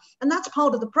centre, and that's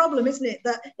part of the problem, isn't it?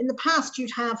 That in the past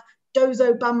you'd have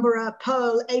Dozo, Bambara,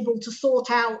 Pearl able to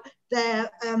sort out their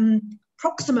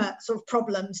proximate sort of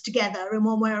problems together in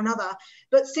one way or another.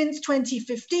 But since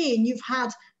 2015, you've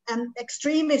had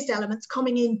extremist elements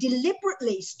coming in,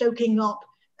 deliberately stoking up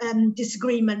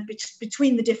disagreement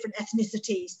between the different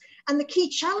ethnicities. And the key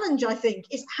challenge, I think,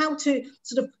 is how to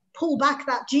sort of pull back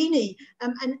that genie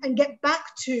and get back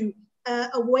to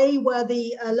a way where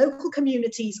the local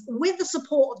communities, with the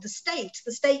support of the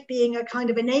state being a kind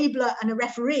of enabler and a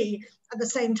referee at the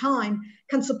same time,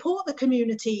 can support the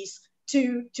communities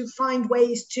to find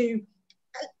ways to,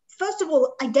 first of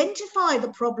all, identify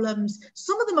the problems.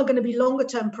 Some of them are going to be longer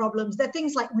term problems. They're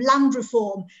things like land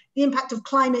reform, the impact of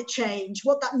climate change,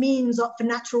 what that means for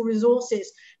natural resources.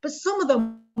 But some of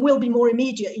them will be more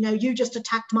immediate. You just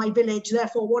attacked my village,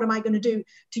 therefore what am I going to do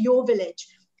to your village?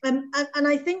 And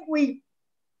I think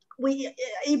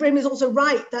Ibrahim is also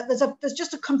right that there's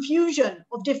just a confusion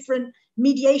of different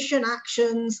mediation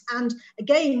actions. And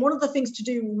again, one of the things to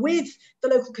do with the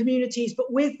local communities,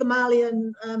 but with the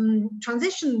Malian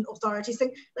transition authorities,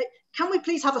 think like, can we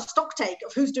please have a stock take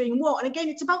of who's doing what? And again,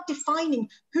 it's about defining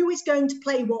who is going to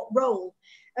play what role.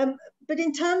 But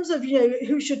in terms of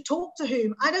who should talk to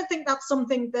whom, I don't think that's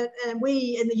something that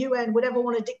we in the UN would ever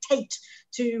want to dictate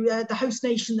to the host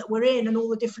nation that we're in and all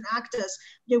the different actors.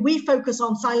 We focus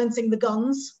on silencing the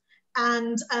guns,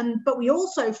 but we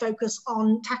also focus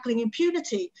on tackling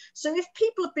impunity. So if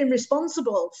people have been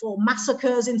responsible for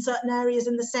massacres in certain areas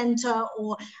in the centre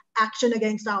or action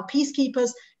against our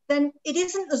peacekeepers, then it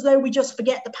isn't as though we just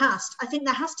forget the past. I think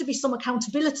there has to be some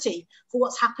accountability for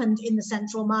what's happened in the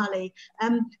central Mali.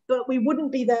 But we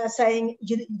wouldn't be there saying,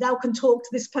 thou can talk to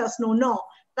this person or not.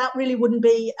 That really wouldn't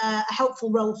be a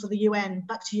helpful role for the UN.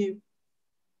 Back to you.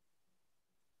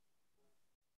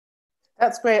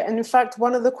 That's great. And in fact,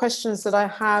 one of the questions that I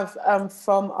have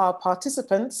from our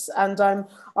participants, and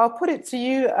I'll put it to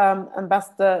you,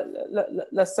 Ambassador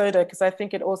Lasoda, because I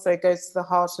think it also goes to the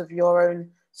heart of your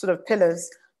own sort of pillars.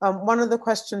 One of the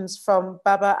questions from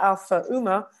Baba Alpha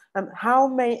Uma, how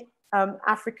may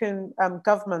African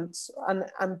governments,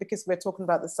 and because we're talking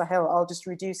about the Sahel, I'll just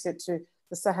reduce it to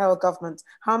the Sahel government,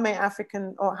 how may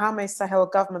Sahel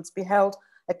governments be held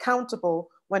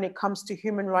accountable when it comes to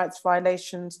human rights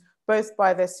violations, both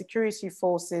by their security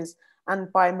forces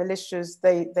and by militias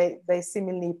they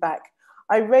seemingly back?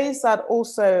 I raise that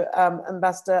also,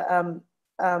 Ambassador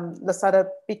Lasada,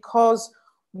 because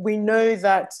we know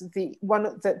that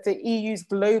the EU's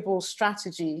global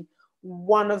strategy,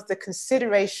 one of the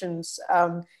considerations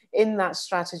in that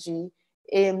strategy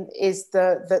is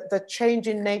the change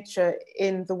in nature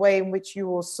in the way in which you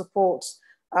will support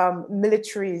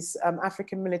militaries,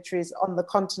 African militaries on the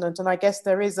continent. And I guess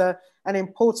there is an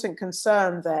important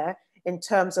concern there in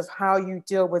terms of how you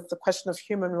deal with the question of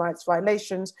human rights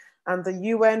violations. And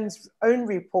the UN's own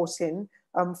reporting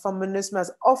from MINUSMA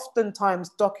has oftentimes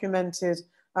documented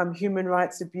human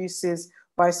rights abuses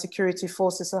by security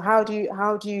forces. So how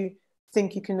do you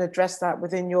think you can address that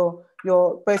within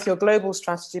both your global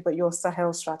strategy but your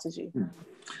Sahel strategy?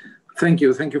 Thank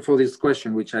you for this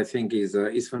question, which I think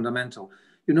is fundamental.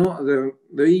 The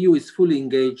EU is fully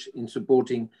engaged in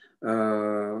supporting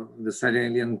the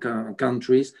Sahelian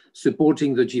countries,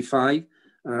 supporting the G5,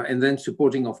 and then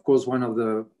supporting, of course, one of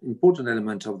the important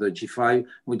elements of the G5,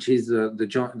 which is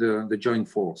the joint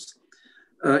force.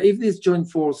 If this joint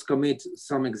force commits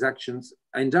some exactions,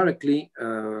 indirectly,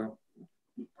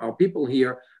 our people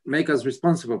here make us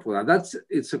responsible for that.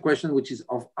 It's a question which is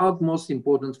of utmost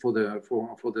importance for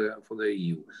the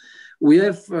EU. We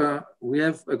have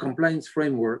a compliance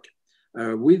framework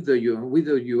with the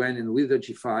UN and with the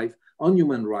G5 on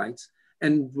human rights,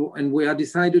 and we have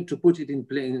decided to put it in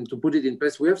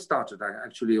place. We have started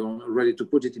actually already to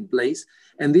put it in place,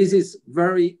 and this is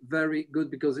very, very good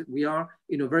because we are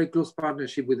in a very close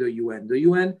partnership with the UN. The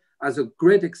UN has a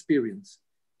great experience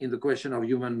in the question of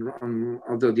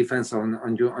the defense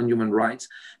on human rights,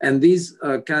 and these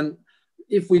can,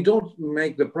 if we don't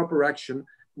make the proper action,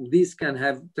 this can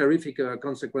have terrific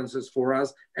consequences for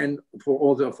us and for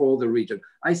all the region.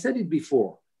 I said it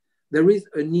before, there is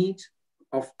a need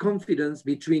of confidence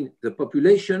between the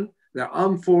population, their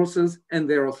armed forces, and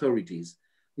their authorities.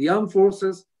 The armed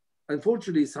forces,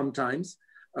 unfortunately, sometimes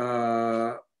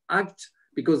act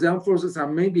because the armed forces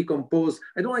are maybe composed.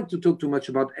 I don't like to talk too much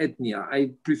about ethnia.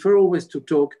 I prefer always to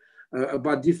talk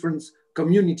about different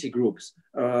community groups,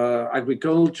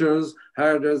 agricultures,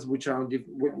 herders, which are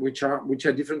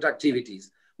different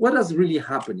activities. What does really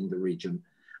happen in the region?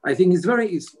 I think it's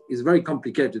very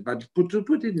complicated, but to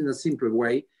put it in a simpler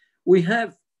way, we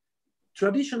have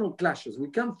traditional clashes. We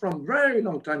come from very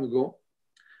long time ago,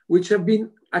 which have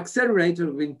been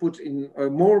accelerated, been put in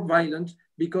more violent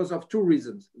because of two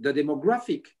reasons: the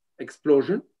demographic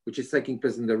explosion, which is taking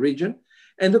place in the region,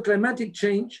 and the climatic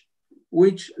change,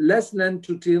 which less land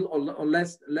to till or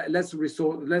less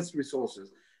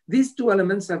resources. These two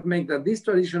elements have made that these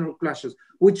traditional clashes,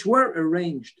 which were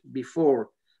arranged before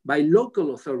by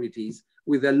local authorities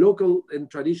with the local and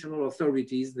traditional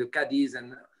authorities, the cadis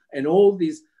and all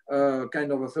these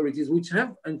kind of authorities, which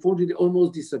have unfortunately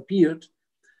almost disappeared.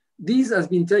 This has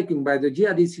been taken by the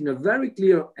jihadists in a very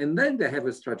clear, and then they have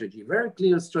a strategy, very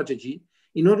clear strategy,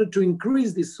 in order to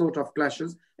increase this sort of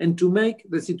clashes and to make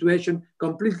the situation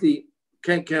completely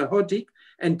chaotic,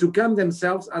 and to come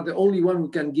themselves are the only one who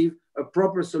can give a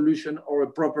proper solution or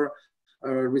a proper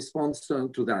response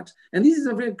to that. And this is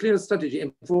a very clear strategy.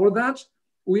 And for that,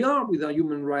 we are with our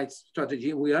human rights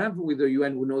strategy. We have with the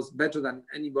UN, who knows better than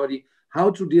anybody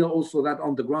how to deal also that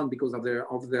on the ground because of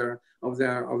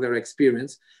their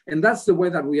experience. And that's the way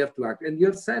that we have to act. And you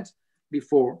have said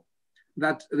before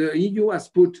that the EU has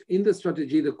put in the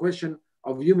strategy the question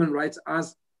of human rights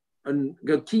as a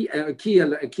key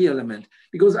element.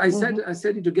 Because I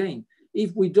said it again,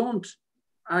 if we don't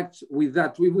act with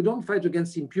that, we don't fight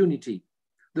against impunity.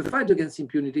 The fight against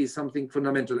impunity is something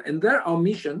fundamental. And there are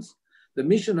missions, the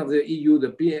mission of the EU,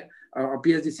 our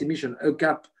PSDC mission,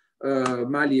 UCAP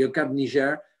Mali, UCAP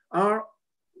Niger, are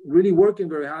really working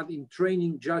very hard in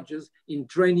training judges, in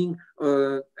training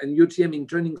and UTM, in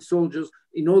training soldiers,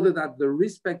 in order that the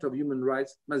respect of human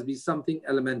rights must be something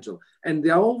elemental. And they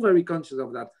are all very conscious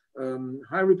of that.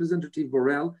 High Representative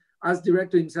Borrell has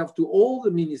directed himself to all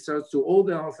the ministers, to all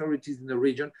the authorities in the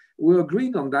region. We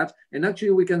agreed on that, and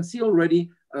actually we can see already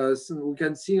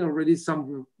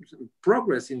some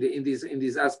progress in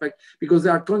this aspect, because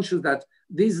they are conscious that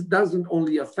this doesn't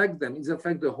only affect them; it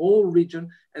affects the whole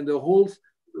region and the whole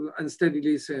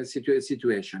unsteady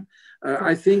situation.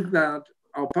 I think that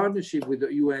our partnership with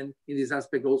the UN in this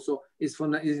aspect also is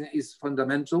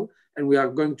fundamental, and we are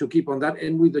going to keep on that,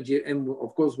 and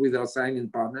of course with our signing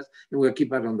partners, and we'll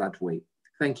keep it on that way.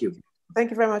 Thank you. Thank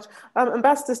you very much.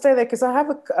 Ambassador, stay there, because I have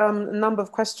a number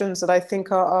of questions that I think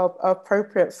are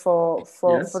appropriate for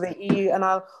the EU, and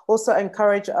I'll also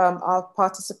encourage our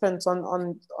participants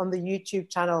on the YouTube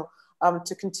channel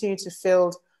to continue to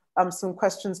field some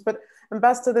questions. But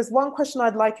Ambassador, there's one question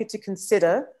I'd like you to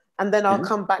consider, and then I'll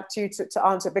come back to you to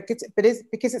answer it.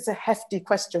 Because it's a hefty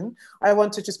question, I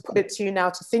want to just put it to you now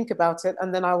to think about it,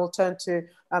 and then I will turn to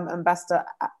Ambassador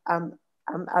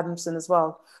Adamson as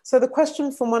well. So the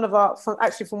question from one of our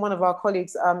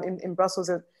colleagues in Brussels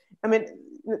is, I mean,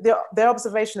 their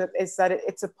observation is that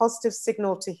it's a positive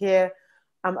signal to hear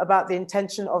about the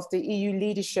intention of the EU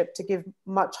leadership to give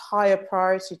much higher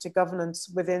priority to governance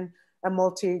within a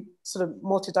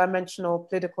multi-dimensional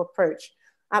political approach.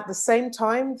 At the same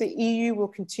time, the EU will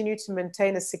continue to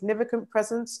maintain a significant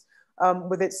presence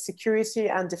with its security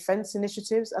and defense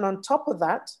initiatives. And on top of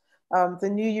that, the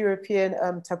new European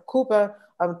Takuba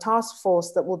task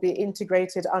force that will be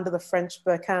integrated under the French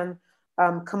Burkina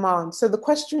command. So the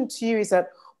question to you is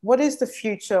that, what is the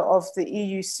future of the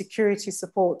EU security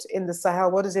support in the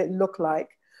Sahel? What does it look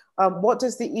like? What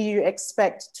does the EU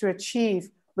expect to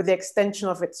achieve with the extension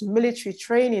of its military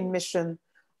training mission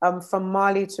from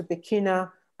Mali to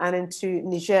Burkina and into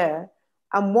Niger?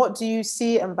 And what do you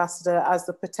see, Ambassador, as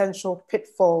the potential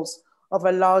pitfalls of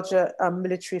a larger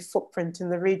military footprint in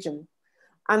the region?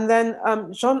 And then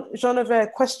Jean-Yves, a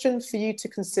question for you to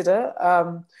consider.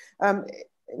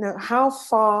 How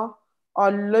far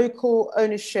are local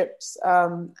ownerships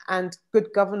and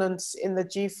good governance in the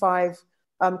G5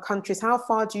 countries, how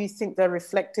far do you think they're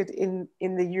reflected in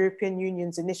the European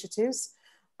Union's initiatives?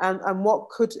 And what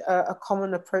could a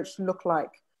common approach look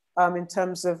like in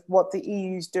terms of what the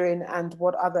EU is doing and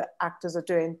what other actors are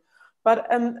doing? But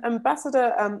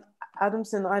Ambassador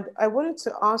Adamson, I wanted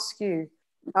to ask you,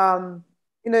 as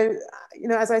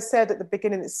I said at the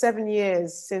beginning, it's 7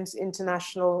 years since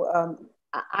international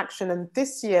action, and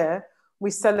this year we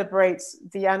celebrate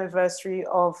the anniversary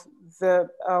of the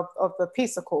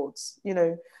peace accords, you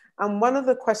know. And one of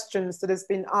the questions that has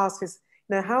been asked is,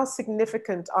 you know, how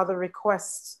significant are the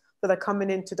requests that are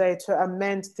coming in today to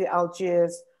amend the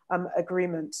Algiers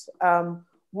agreement?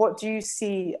 What do you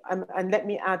see, and let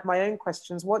me add my own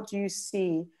questions, what do you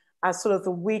see as sort of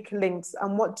the weak links,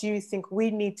 and what do you think we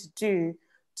need to do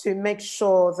to make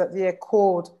sure that the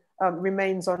accord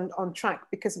remains on track?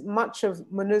 Because much of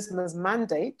MINUSMA's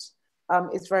mandate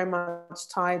is very much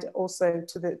tied also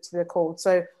to the accord.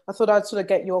 So I thought I'd sort of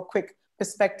get your quick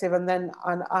perspective, and then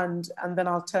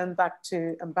I'll turn back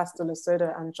to Ambassador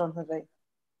Lasoda and John Hervé.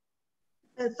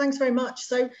 Thanks very much.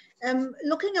 So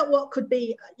looking at what could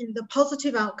be the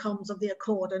positive outcomes of the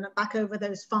accord and back over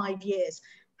those 5 years,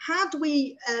 had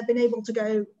we been able to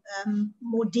go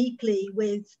more deeply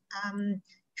with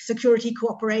security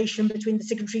cooperation between the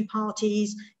signatory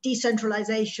parties,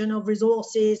 decentralization of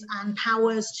resources and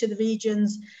powers to the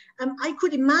regions, I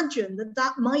could imagine that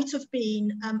that might have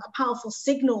been a powerful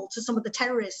signal to some of the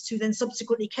terrorists who then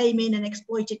subsequently came in and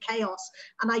exploited chaos.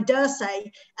 And I dare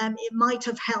say it might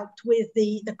have helped with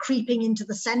the creeping into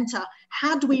the center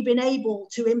had we been able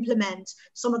to implement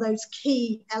some of those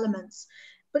key elements.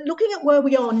 But looking at where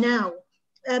we are now,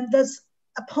 there's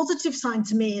a positive sign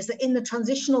to me is that in the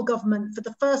transitional government, for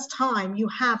the first time, you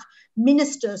have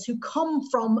ministers who come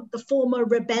from the former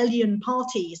rebellion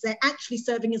parties. They're actually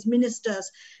serving as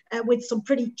ministers with some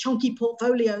pretty chunky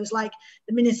portfolios, like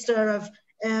the Minister of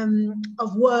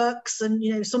Works,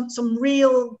 and some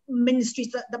real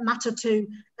ministries that matter to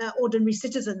ordinary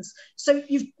citizens. So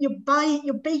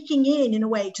you're baking in a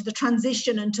way to the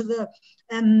transition and to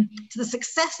the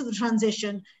success of the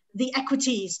transition the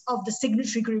equities of the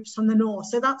signatory groups from the north.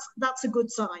 So that's a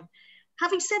good sign.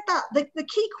 Having said that, the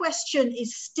key question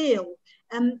is still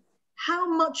how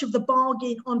much of the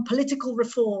bargain on political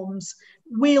reforms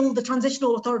will the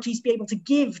transitional authorities be able to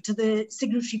give to the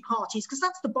signatory parties? Because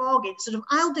that's the bargain. Sort of,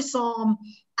 I'll disarm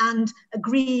and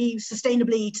agree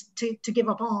sustainably to give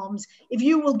up arms if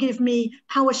you will give me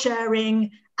power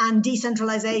sharing and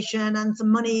decentralization and some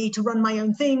money to run my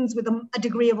own things with a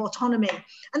degree of autonomy.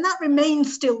 And that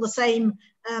remains still the same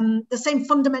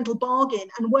fundamental bargain,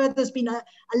 and where there's been a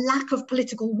lack of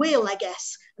political will, I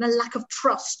guess, and a lack of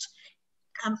trust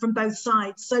from both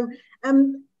sides. So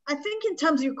I think in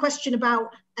terms of your question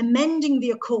about amending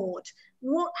the accord,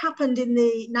 what happened in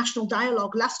the national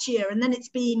dialogue last year, and then it's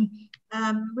been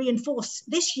reinforced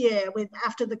this year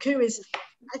after the coup, is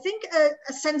I think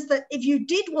a sense that if you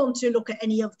did want to look at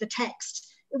any of the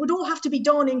text, it would all have to be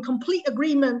done in complete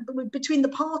agreement between the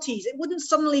parties. It wouldn't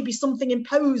suddenly be something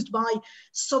imposed by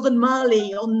Southern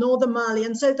Mali or Northern Mali.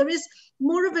 And so there is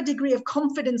more of a degree of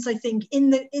confidence, I think, in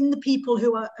the people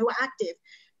who are active.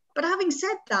 But having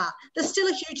said that, there's still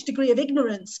a huge degree of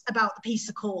ignorance about the peace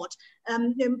accord.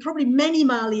 Probably many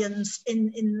Malians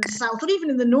in the south, or even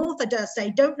in the north, I dare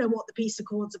say, don't know what the peace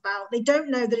accord's about. They don't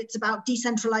know that it's about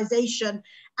decentralization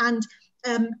and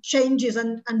changes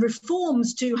and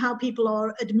reforms to how people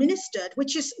are administered,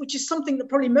 which is something that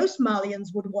probably most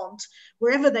Malians would want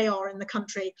wherever they are in the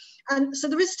country. And so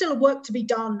there is still work to be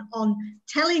done on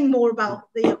telling more about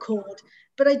the accord.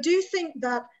 But I do think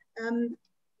that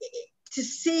to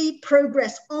see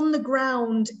progress on the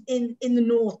ground in the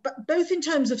north, but both in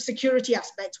terms of security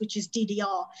aspects, which is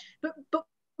DDR, but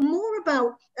more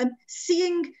about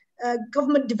seeing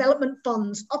government development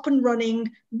funds up and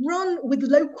run with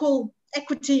local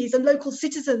equities and local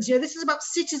citizens. This is about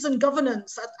citizen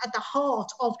governance at the heart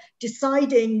of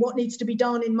deciding what needs to be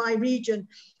done in my region.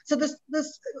 So there's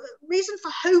reason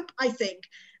for hope, I think.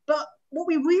 But what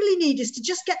we really need is to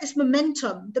just get this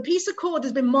momentum. The peace accord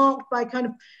has been marked by kind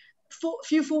of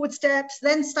few forward steps,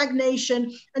 then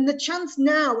stagnation, and the chance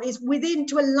now is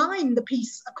to align the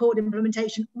peace accord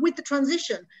implementation with the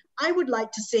transition. I would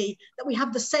like to see that we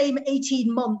have the same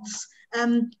 18 months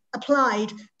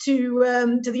applied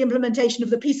to the implementation of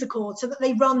the peace accord, so that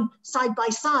they run side by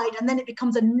side, and then it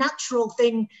becomes a natural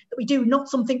thing that we do, not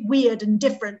something weird and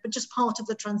different, but just part of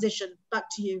the transition. Back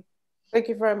to you. Thank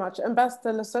you very much.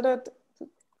 Ambassador Lasoda,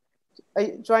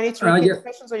 do I need to repeat the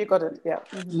questions, or you got it? Yeah.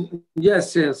 Mm-hmm.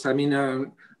 Yes. I mean,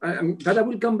 but I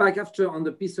will come back after on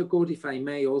the peace accord, if I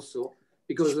may, also,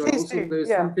 because there's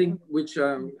something which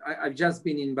I've just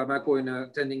been in Bamako and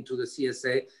attending to the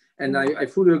CSA, and I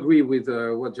fully agree with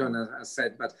what John has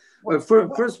said. But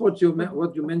first, what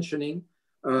you're mentioning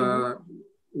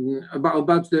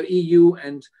about the EU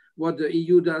and what the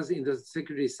EU does in the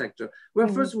security sector. Well,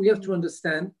 first we have to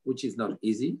understand, which is not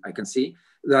easy, I can see,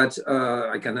 that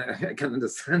I can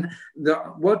understand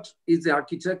what is the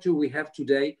architecture we have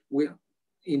today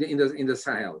in the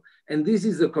Sahel. And this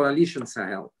is the coalition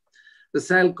Sahel. the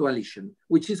Sahel Coalition,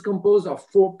 which is composed of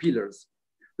 4 pillars.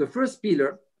 The first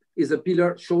pillar is a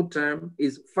pillar short-term,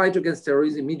 is fight against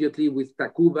terrorism immediately with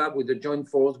Takuba, with the joint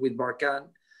force, with Barkhane.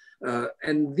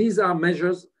 And these are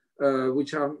measures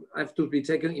which have to be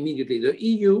taken immediately. The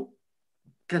EU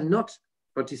cannot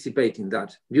participate in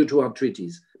that due to our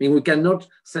treaties. I mean, we cannot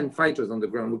send fighters on the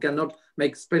ground. We cannot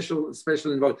make special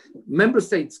involvement. Member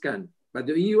states can, but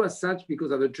the EU as such,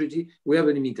 because of the treaty, we have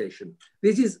a limitation.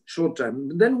 This is short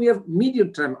term. Then we have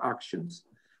medium term actions,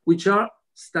 which are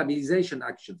stabilization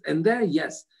actions. And there,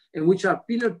 yes, and which are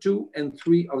pillar 2 and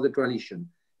 3 of the coalition.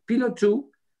 Pillar 2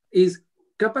 is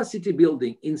capacity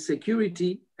building in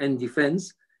security and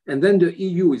defense. And then the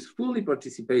EU is fully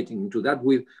participating into that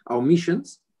with our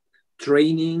missions,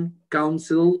 training,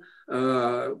 council,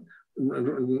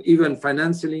 even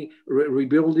financially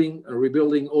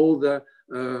rebuilding all the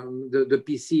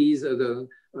PCs,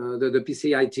 the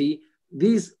PCIT.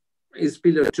 This is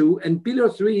pillar 2, and pillar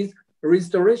 3 is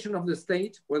restoration of the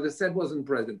state where the state wasn't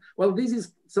present. Well, this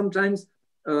is sometimes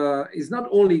is not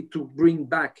only to bring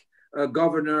back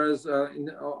governors,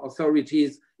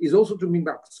 authorities, is also to bring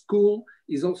back school,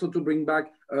 is also to bring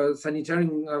back sanitary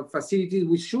facilities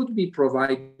which should be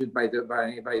provided by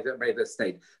the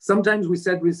state. Sometimes we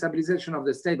said stabilization of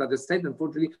the state, but the state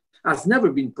unfortunately has never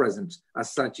been present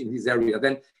as such in this area.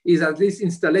 Then is at least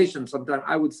installation, sometimes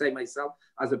I would say myself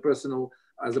as a personal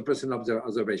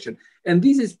observation. And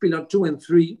this is pillar 2 and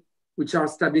 3, which are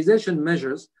stabilization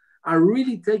measures, are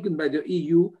really taken by the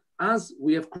EU as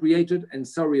we have created, and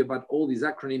sorry about all these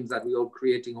acronyms that we are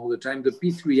creating all the time, the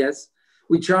P3S,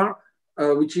 which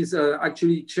is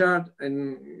actually chaired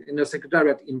in a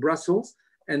secretariat in Brussels,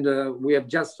 and we have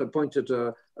just appointed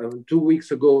 2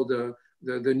 weeks ago the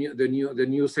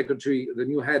new secretary, the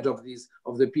new head of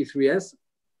the P3S,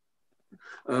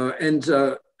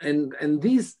 and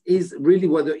this is really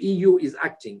where the EU is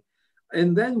acting.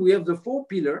 And then we have the 4th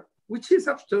pillar, which is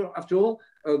after all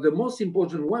the most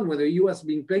important one where the EU has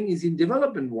been playing is in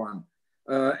development one.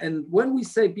 And when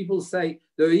people say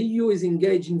the EU is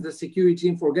engaged in the security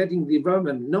and forgetting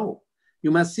development, no,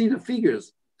 you must see the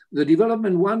figures. The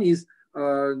development one is,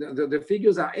 the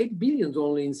figures are 8 billion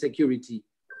only in security,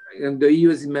 and the EU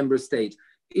is a member state.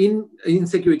 In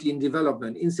security, in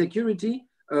development. In security,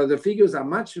 the figures are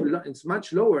much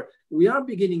lower. We are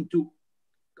beginning to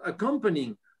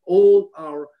accompany all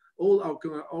our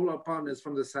partners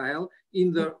from the Sahel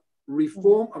in the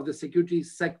reform of the security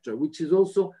sector, which is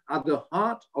also at the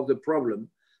heart of the problem.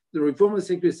 The reform of the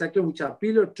security sector, which are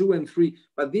pillar 2 and 3,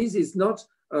 but this is not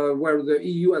where the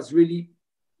EU has really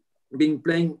been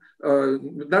playing.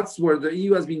 That's where the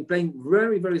EU has been playing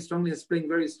very, very strongly, is playing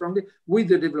very strongly with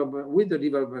the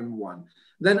development one.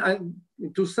 Then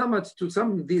to sum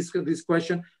this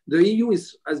question, the EU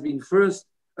has been first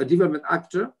a development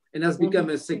actor and has become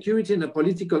a security and a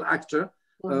political actor.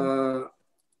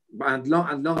 And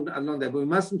long that we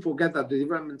mustn't forget that the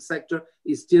development sector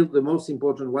is still the most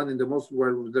important one and the most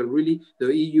where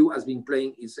the EU has been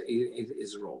playing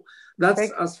its role.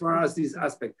 That's as far as this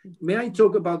aspect. May I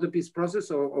talk about the peace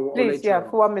process or please? Later Yeah, on?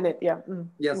 for 1 minute. Yeah.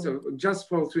 Yeah. So just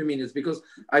for 3 minutes, because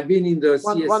I've been in the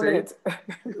CSA. 1 minute.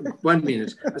 1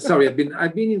 minute. Sorry, I've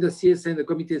been in the CSA, the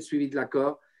Comité de Suivi de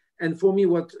l'Accord. And for me,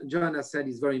 what Joanna said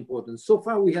is very important. So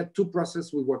far, we had 2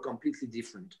 processes which were completely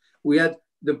different. We had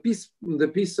the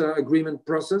peace agreement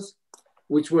process,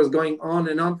 which was going on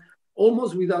and on,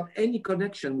 almost without any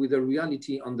connection with the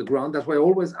reality on the ground. That's why I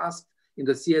always ask in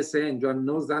the CSA, and John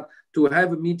knows that, to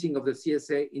have a meeting of the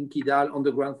CSA in Kidal on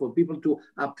the ground for people to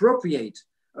appropriate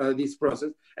this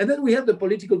process. And then we had the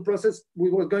political process.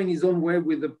 We were going his own way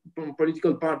with the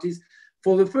political parties.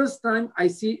 For the first time, I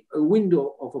see a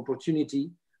window of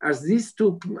opportunity as these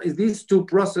two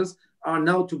processes are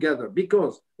now together,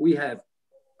 because we have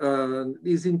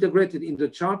is integrated in the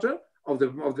charter of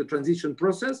the transition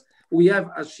process. We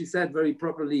have, as she said very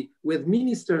properly, we have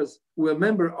ministers who are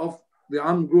members of the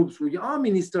armed groups. We are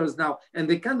ministers now, and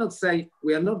they cannot say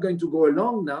we are not going to go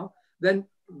along now. Then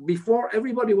before,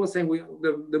 everybody was saying,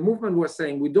 the movement was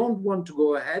saying we don't want to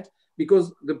go ahead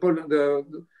because the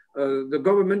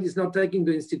government is not taking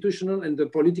the institutional and the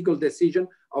political decision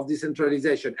of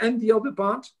decentralization. And the other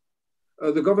part,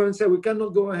 the government said we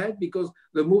cannot go ahead because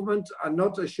the movement are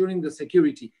not assuring the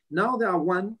security. Now they are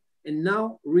one, and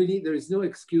now really there is no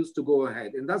excuse to go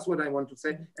ahead. And that's what I want to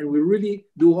say. And we really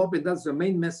do hope, and that's the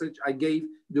main message I gave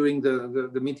during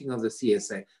the meeting of the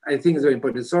CSA. I think it's very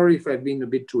important. Sorry if I've been a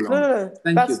bit too long. No.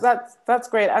 That's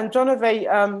great. And John Ove,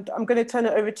 I'm going to turn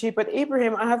it over to you. But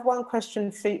Ibrahim, I have one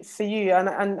question for you.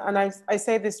 And I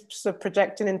say this sort of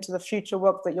projecting into the future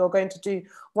work that you're going to do.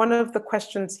 One of the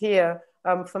questions here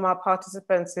from our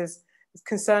participants is,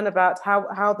 concern about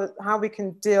how we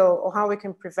can deal or how we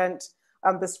can prevent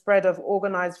the spread of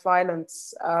organized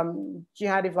violence,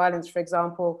 jihadi violence, for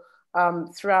example,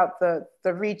 throughout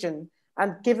the region.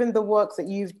 And given the work that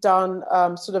you've done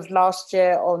sort of last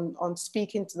year on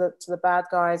speaking to the bad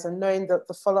guys and knowing that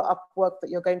the follow-up work that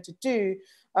you're going to do,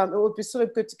 it would be sort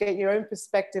of good to get your own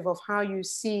perspective of how you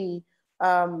see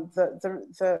the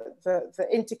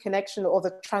interconnection or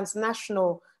the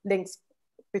transnational links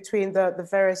between the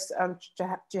various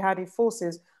jihadi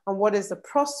forces, and what is the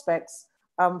prospects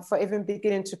for even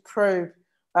beginning to probe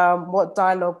what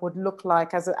dialogue would look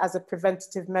like as a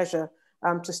preventative measure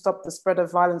to stop the spread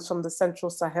of violence from the central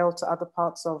Sahel to other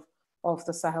parts of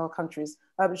the Sahel countries.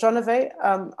 Genevieve,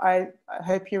 I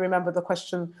hope you remember the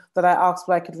question that I asked,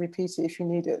 but I could repeat it if you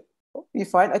need it. You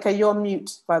fine? Okay, you're on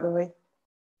mute, by the way.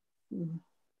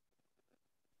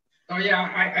 Oh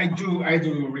yeah, I do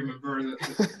remember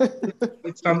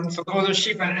that some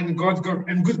ownership and good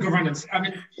governance. I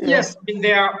mean, yes, I mean,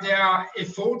 there are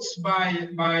efforts by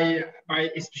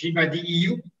especially by the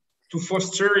EU to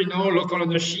foster, local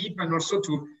ownership and also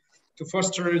to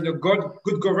foster,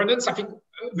 good governance. I think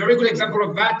a very good example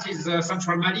of that is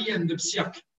Central Mali and the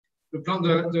PSIRC, le plan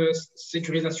de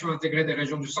sécurisation intégrée des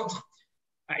régions du centre.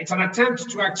 It's an attempt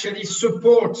to actually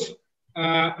support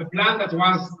a plan that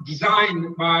was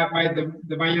designed by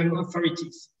the Malian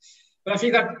authorities. But I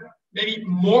think that maybe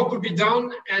more could be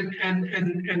done, and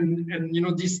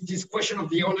this question of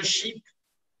the ownership,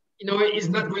 is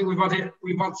not going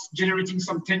without generating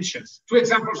some tensions. Two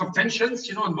examples of tensions,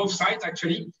 on both sides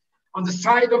actually. On the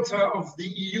side of the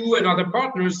EU and other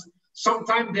partners,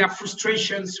 sometimes there are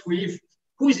frustrations with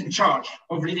who is in charge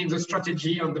of leading the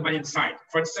strategy on the Malian side.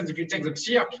 For instance, if you take the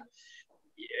PSIRC,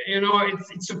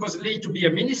 it's supposedly to be a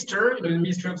minister, the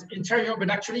Ministry of Interior, but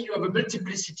actually you have a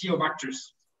multiplicity of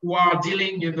actors who are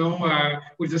dealing,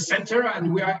 with the center and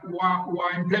who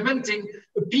are implementing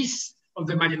a piece of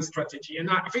the Malian strategy. And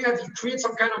I think that it creates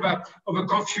some kind of a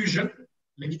confusion,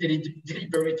 maybe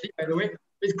deliberately, by the way.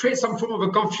 It creates some form of a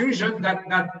confusion that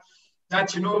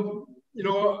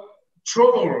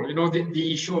trouble,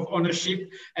 the issue of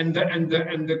ownership and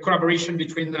the collaboration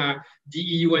between the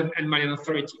EU and Malian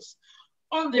authorities.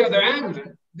 On the other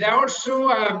hand, there are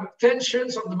also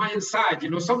tensions on the Malian side.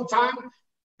 Sometimes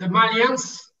the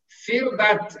Malians feel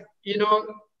that,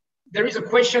 there is a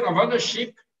question of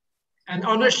ownership, and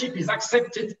ownership is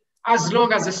accepted as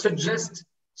long as they suggest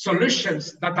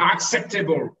solutions that are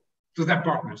acceptable to their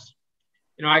partners.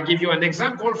 I give you an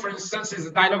example, for instance, is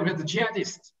the dialogue with the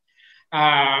jihadists.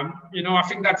 I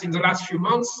think that in the last few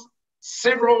months,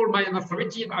 several Malian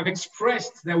authorities have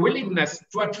expressed their willingness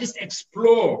to at least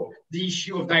explore the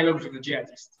issue of dialogue with the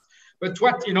jihadists. But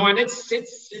and it's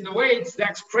in a way, they're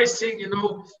expressing,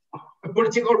 a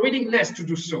political willingness to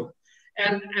do so.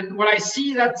 And what I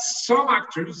see that some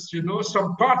actors,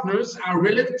 some partners are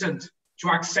reluctant to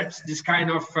accept this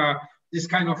kind of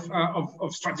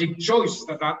strategic choice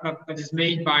that is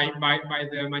made by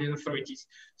the Malian authorities.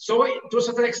 So to a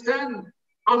certain extent,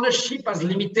 ownership has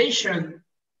limitation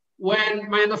when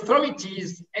Malian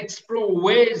authorities explore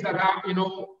ways that are,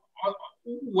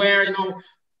 where,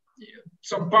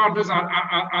 some partners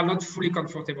are not fully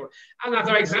comfortable.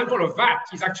 Another example of that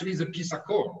is actually the peace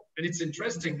accord. And it's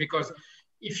interesting because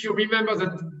if you remember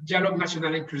the Dialogue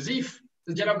National Inclusive,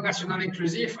 the Dialogue National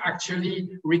Inclusive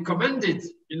actually recommended,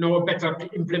 a better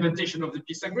implementation of the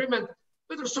peace agreement,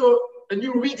 but also a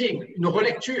new reading,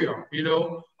 relecture,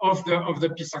 of the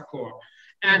peace accord.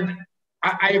 And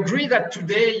I agree that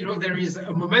today, there is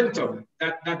a momentum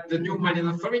that the new Malian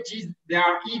authorities, they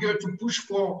are eager to push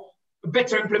for a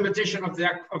better implementation of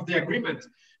the agreement.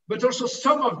 But also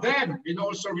some of them,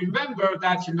 also remember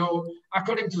that,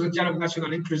 according to the Dialogue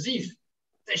National Inclusive,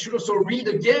 they should also read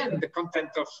again the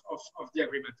content of the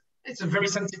agreement. It's a very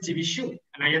sensitive issue,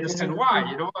 and I understand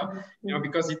why,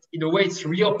 because in a way it's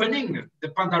reopening the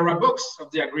Pandora box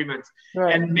of the agreement,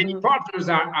 right. And many partners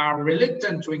are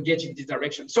reluctant to engage in this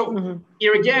direction. So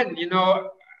here again,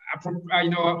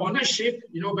 ownership,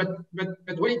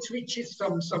 but when it reaches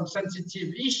some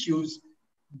sensitive issues,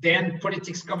 then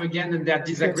politics come again, and there are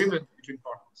disagreements between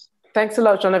partners. Thanks a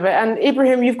lot, Genevieve. And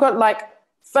Ibrahim, you've got like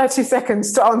 30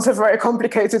 seconds to answer a very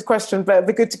complicated question, but it'd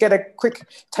be good to get a quick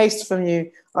taste from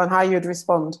you on how you'd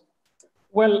respond.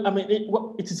 Well, I mean,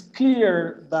 it is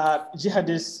clear that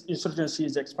jihadist insurgency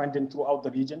is expanding throughout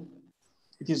the region.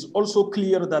 It is also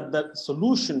clear that the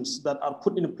solutions that are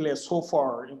put in place so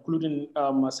far, including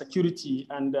security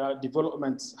and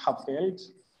developments, have failed.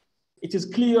 It is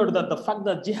clear that the fact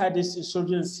that jihadist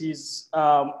insurgencies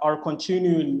are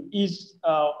continuing is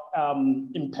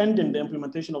impending the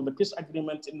implementation of the peace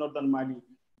agreement in northern Mali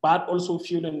but also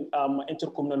fueling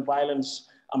intercommunal violence,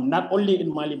 not only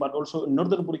in Mali, but also in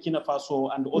northern Burkina Faso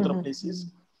and other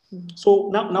places. So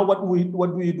now what do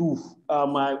we do?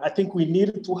 I think we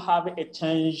need to have a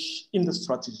change in the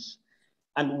strategy.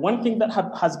 And one thing that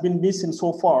has been missing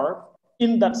so far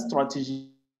in that strategy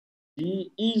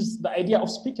is the idea of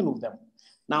speaking with them.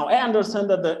 Now, I understand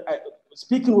that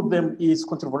speaking with them is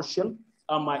controversial.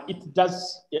 It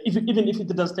does, even if it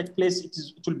does take place, it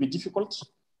will be difficult.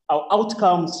 Our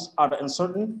outcomes are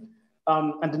uncertain,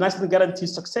 and the national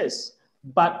guarantees success.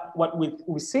 But what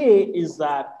we say is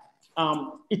that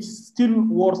it's still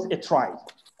worth a try.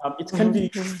 It can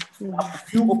be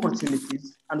new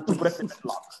opportunities and to break the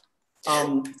deadlock.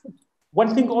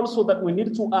 One thing also that we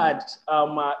need to add,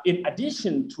 in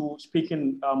addition to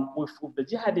speaking with the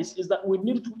jihadists, is that we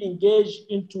need to engage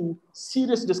into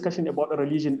serious discussion about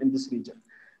religion in this region.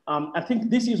 I think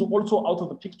this is also out of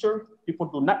the picture. People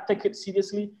do not take it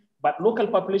seriously, but local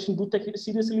population do take it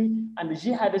seriously, and the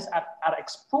jihadists are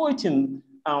exploiting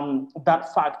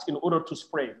that fact in order to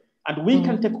spread. And we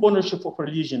can take ownership of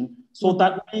religion so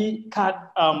that we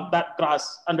cut that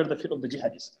grass under the feet of the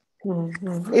jihadists.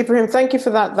 Ibrahim, thank you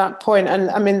for that point. And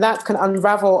I mean, that can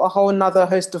unravel a whole nother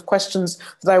host of questions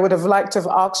that I would have liked to have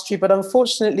asked you. But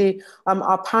unfortunately,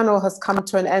 our panel has come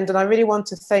to an end. And I really want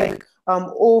to thank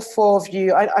all four of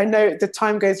you. I know the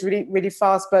time goes really, really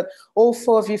fast, but all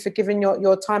four of you for giving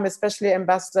your time, especially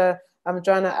Ambassador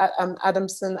Joanna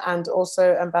Adamson and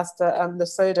also Ambassador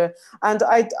Lasoda. And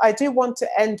I do want to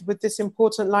end with this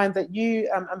important line that you,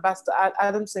 Ambassador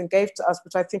Adamson, gave to us,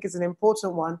 which I think is an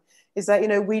important one, is that, you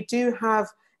know, we do have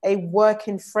a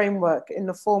working framework in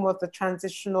the form of the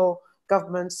transitional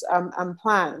government's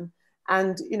plan,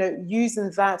 and, you know,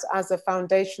 using that as a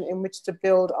foundation in which to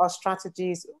build our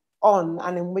strategies on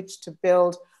and in which to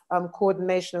build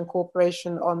coordination and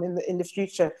cooperation on in the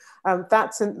future.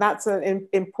 That's an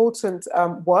important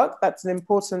work. That's an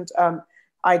important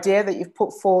idea that you've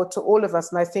put forward to all of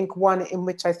us, and I think one in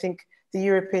which I think the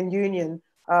European Union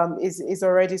is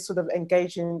already sort of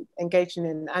engaging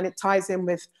in, and it ties in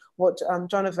with what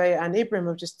Jonave and Ibrahim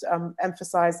have just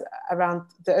emphasized around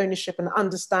the ownership and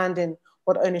understanding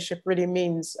what ownership really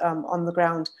means on the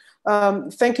ground.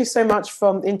 Thank you so much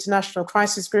from the International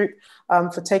Crisis Group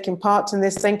for taking part in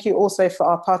this. Thank you also for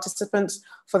our participants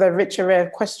for their rich array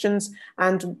of questions,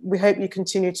 and we hope you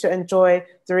continue to enjoy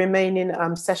the remaining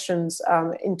sessions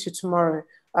into tomorrow.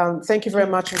 Thank you very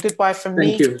much, and goodbye from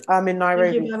me in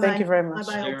Nairobi. Thank you very much.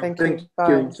 Bye-bye. Thank you.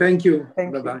 Thank you.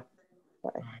 Thank you. Bye-bye.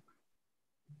 Bye.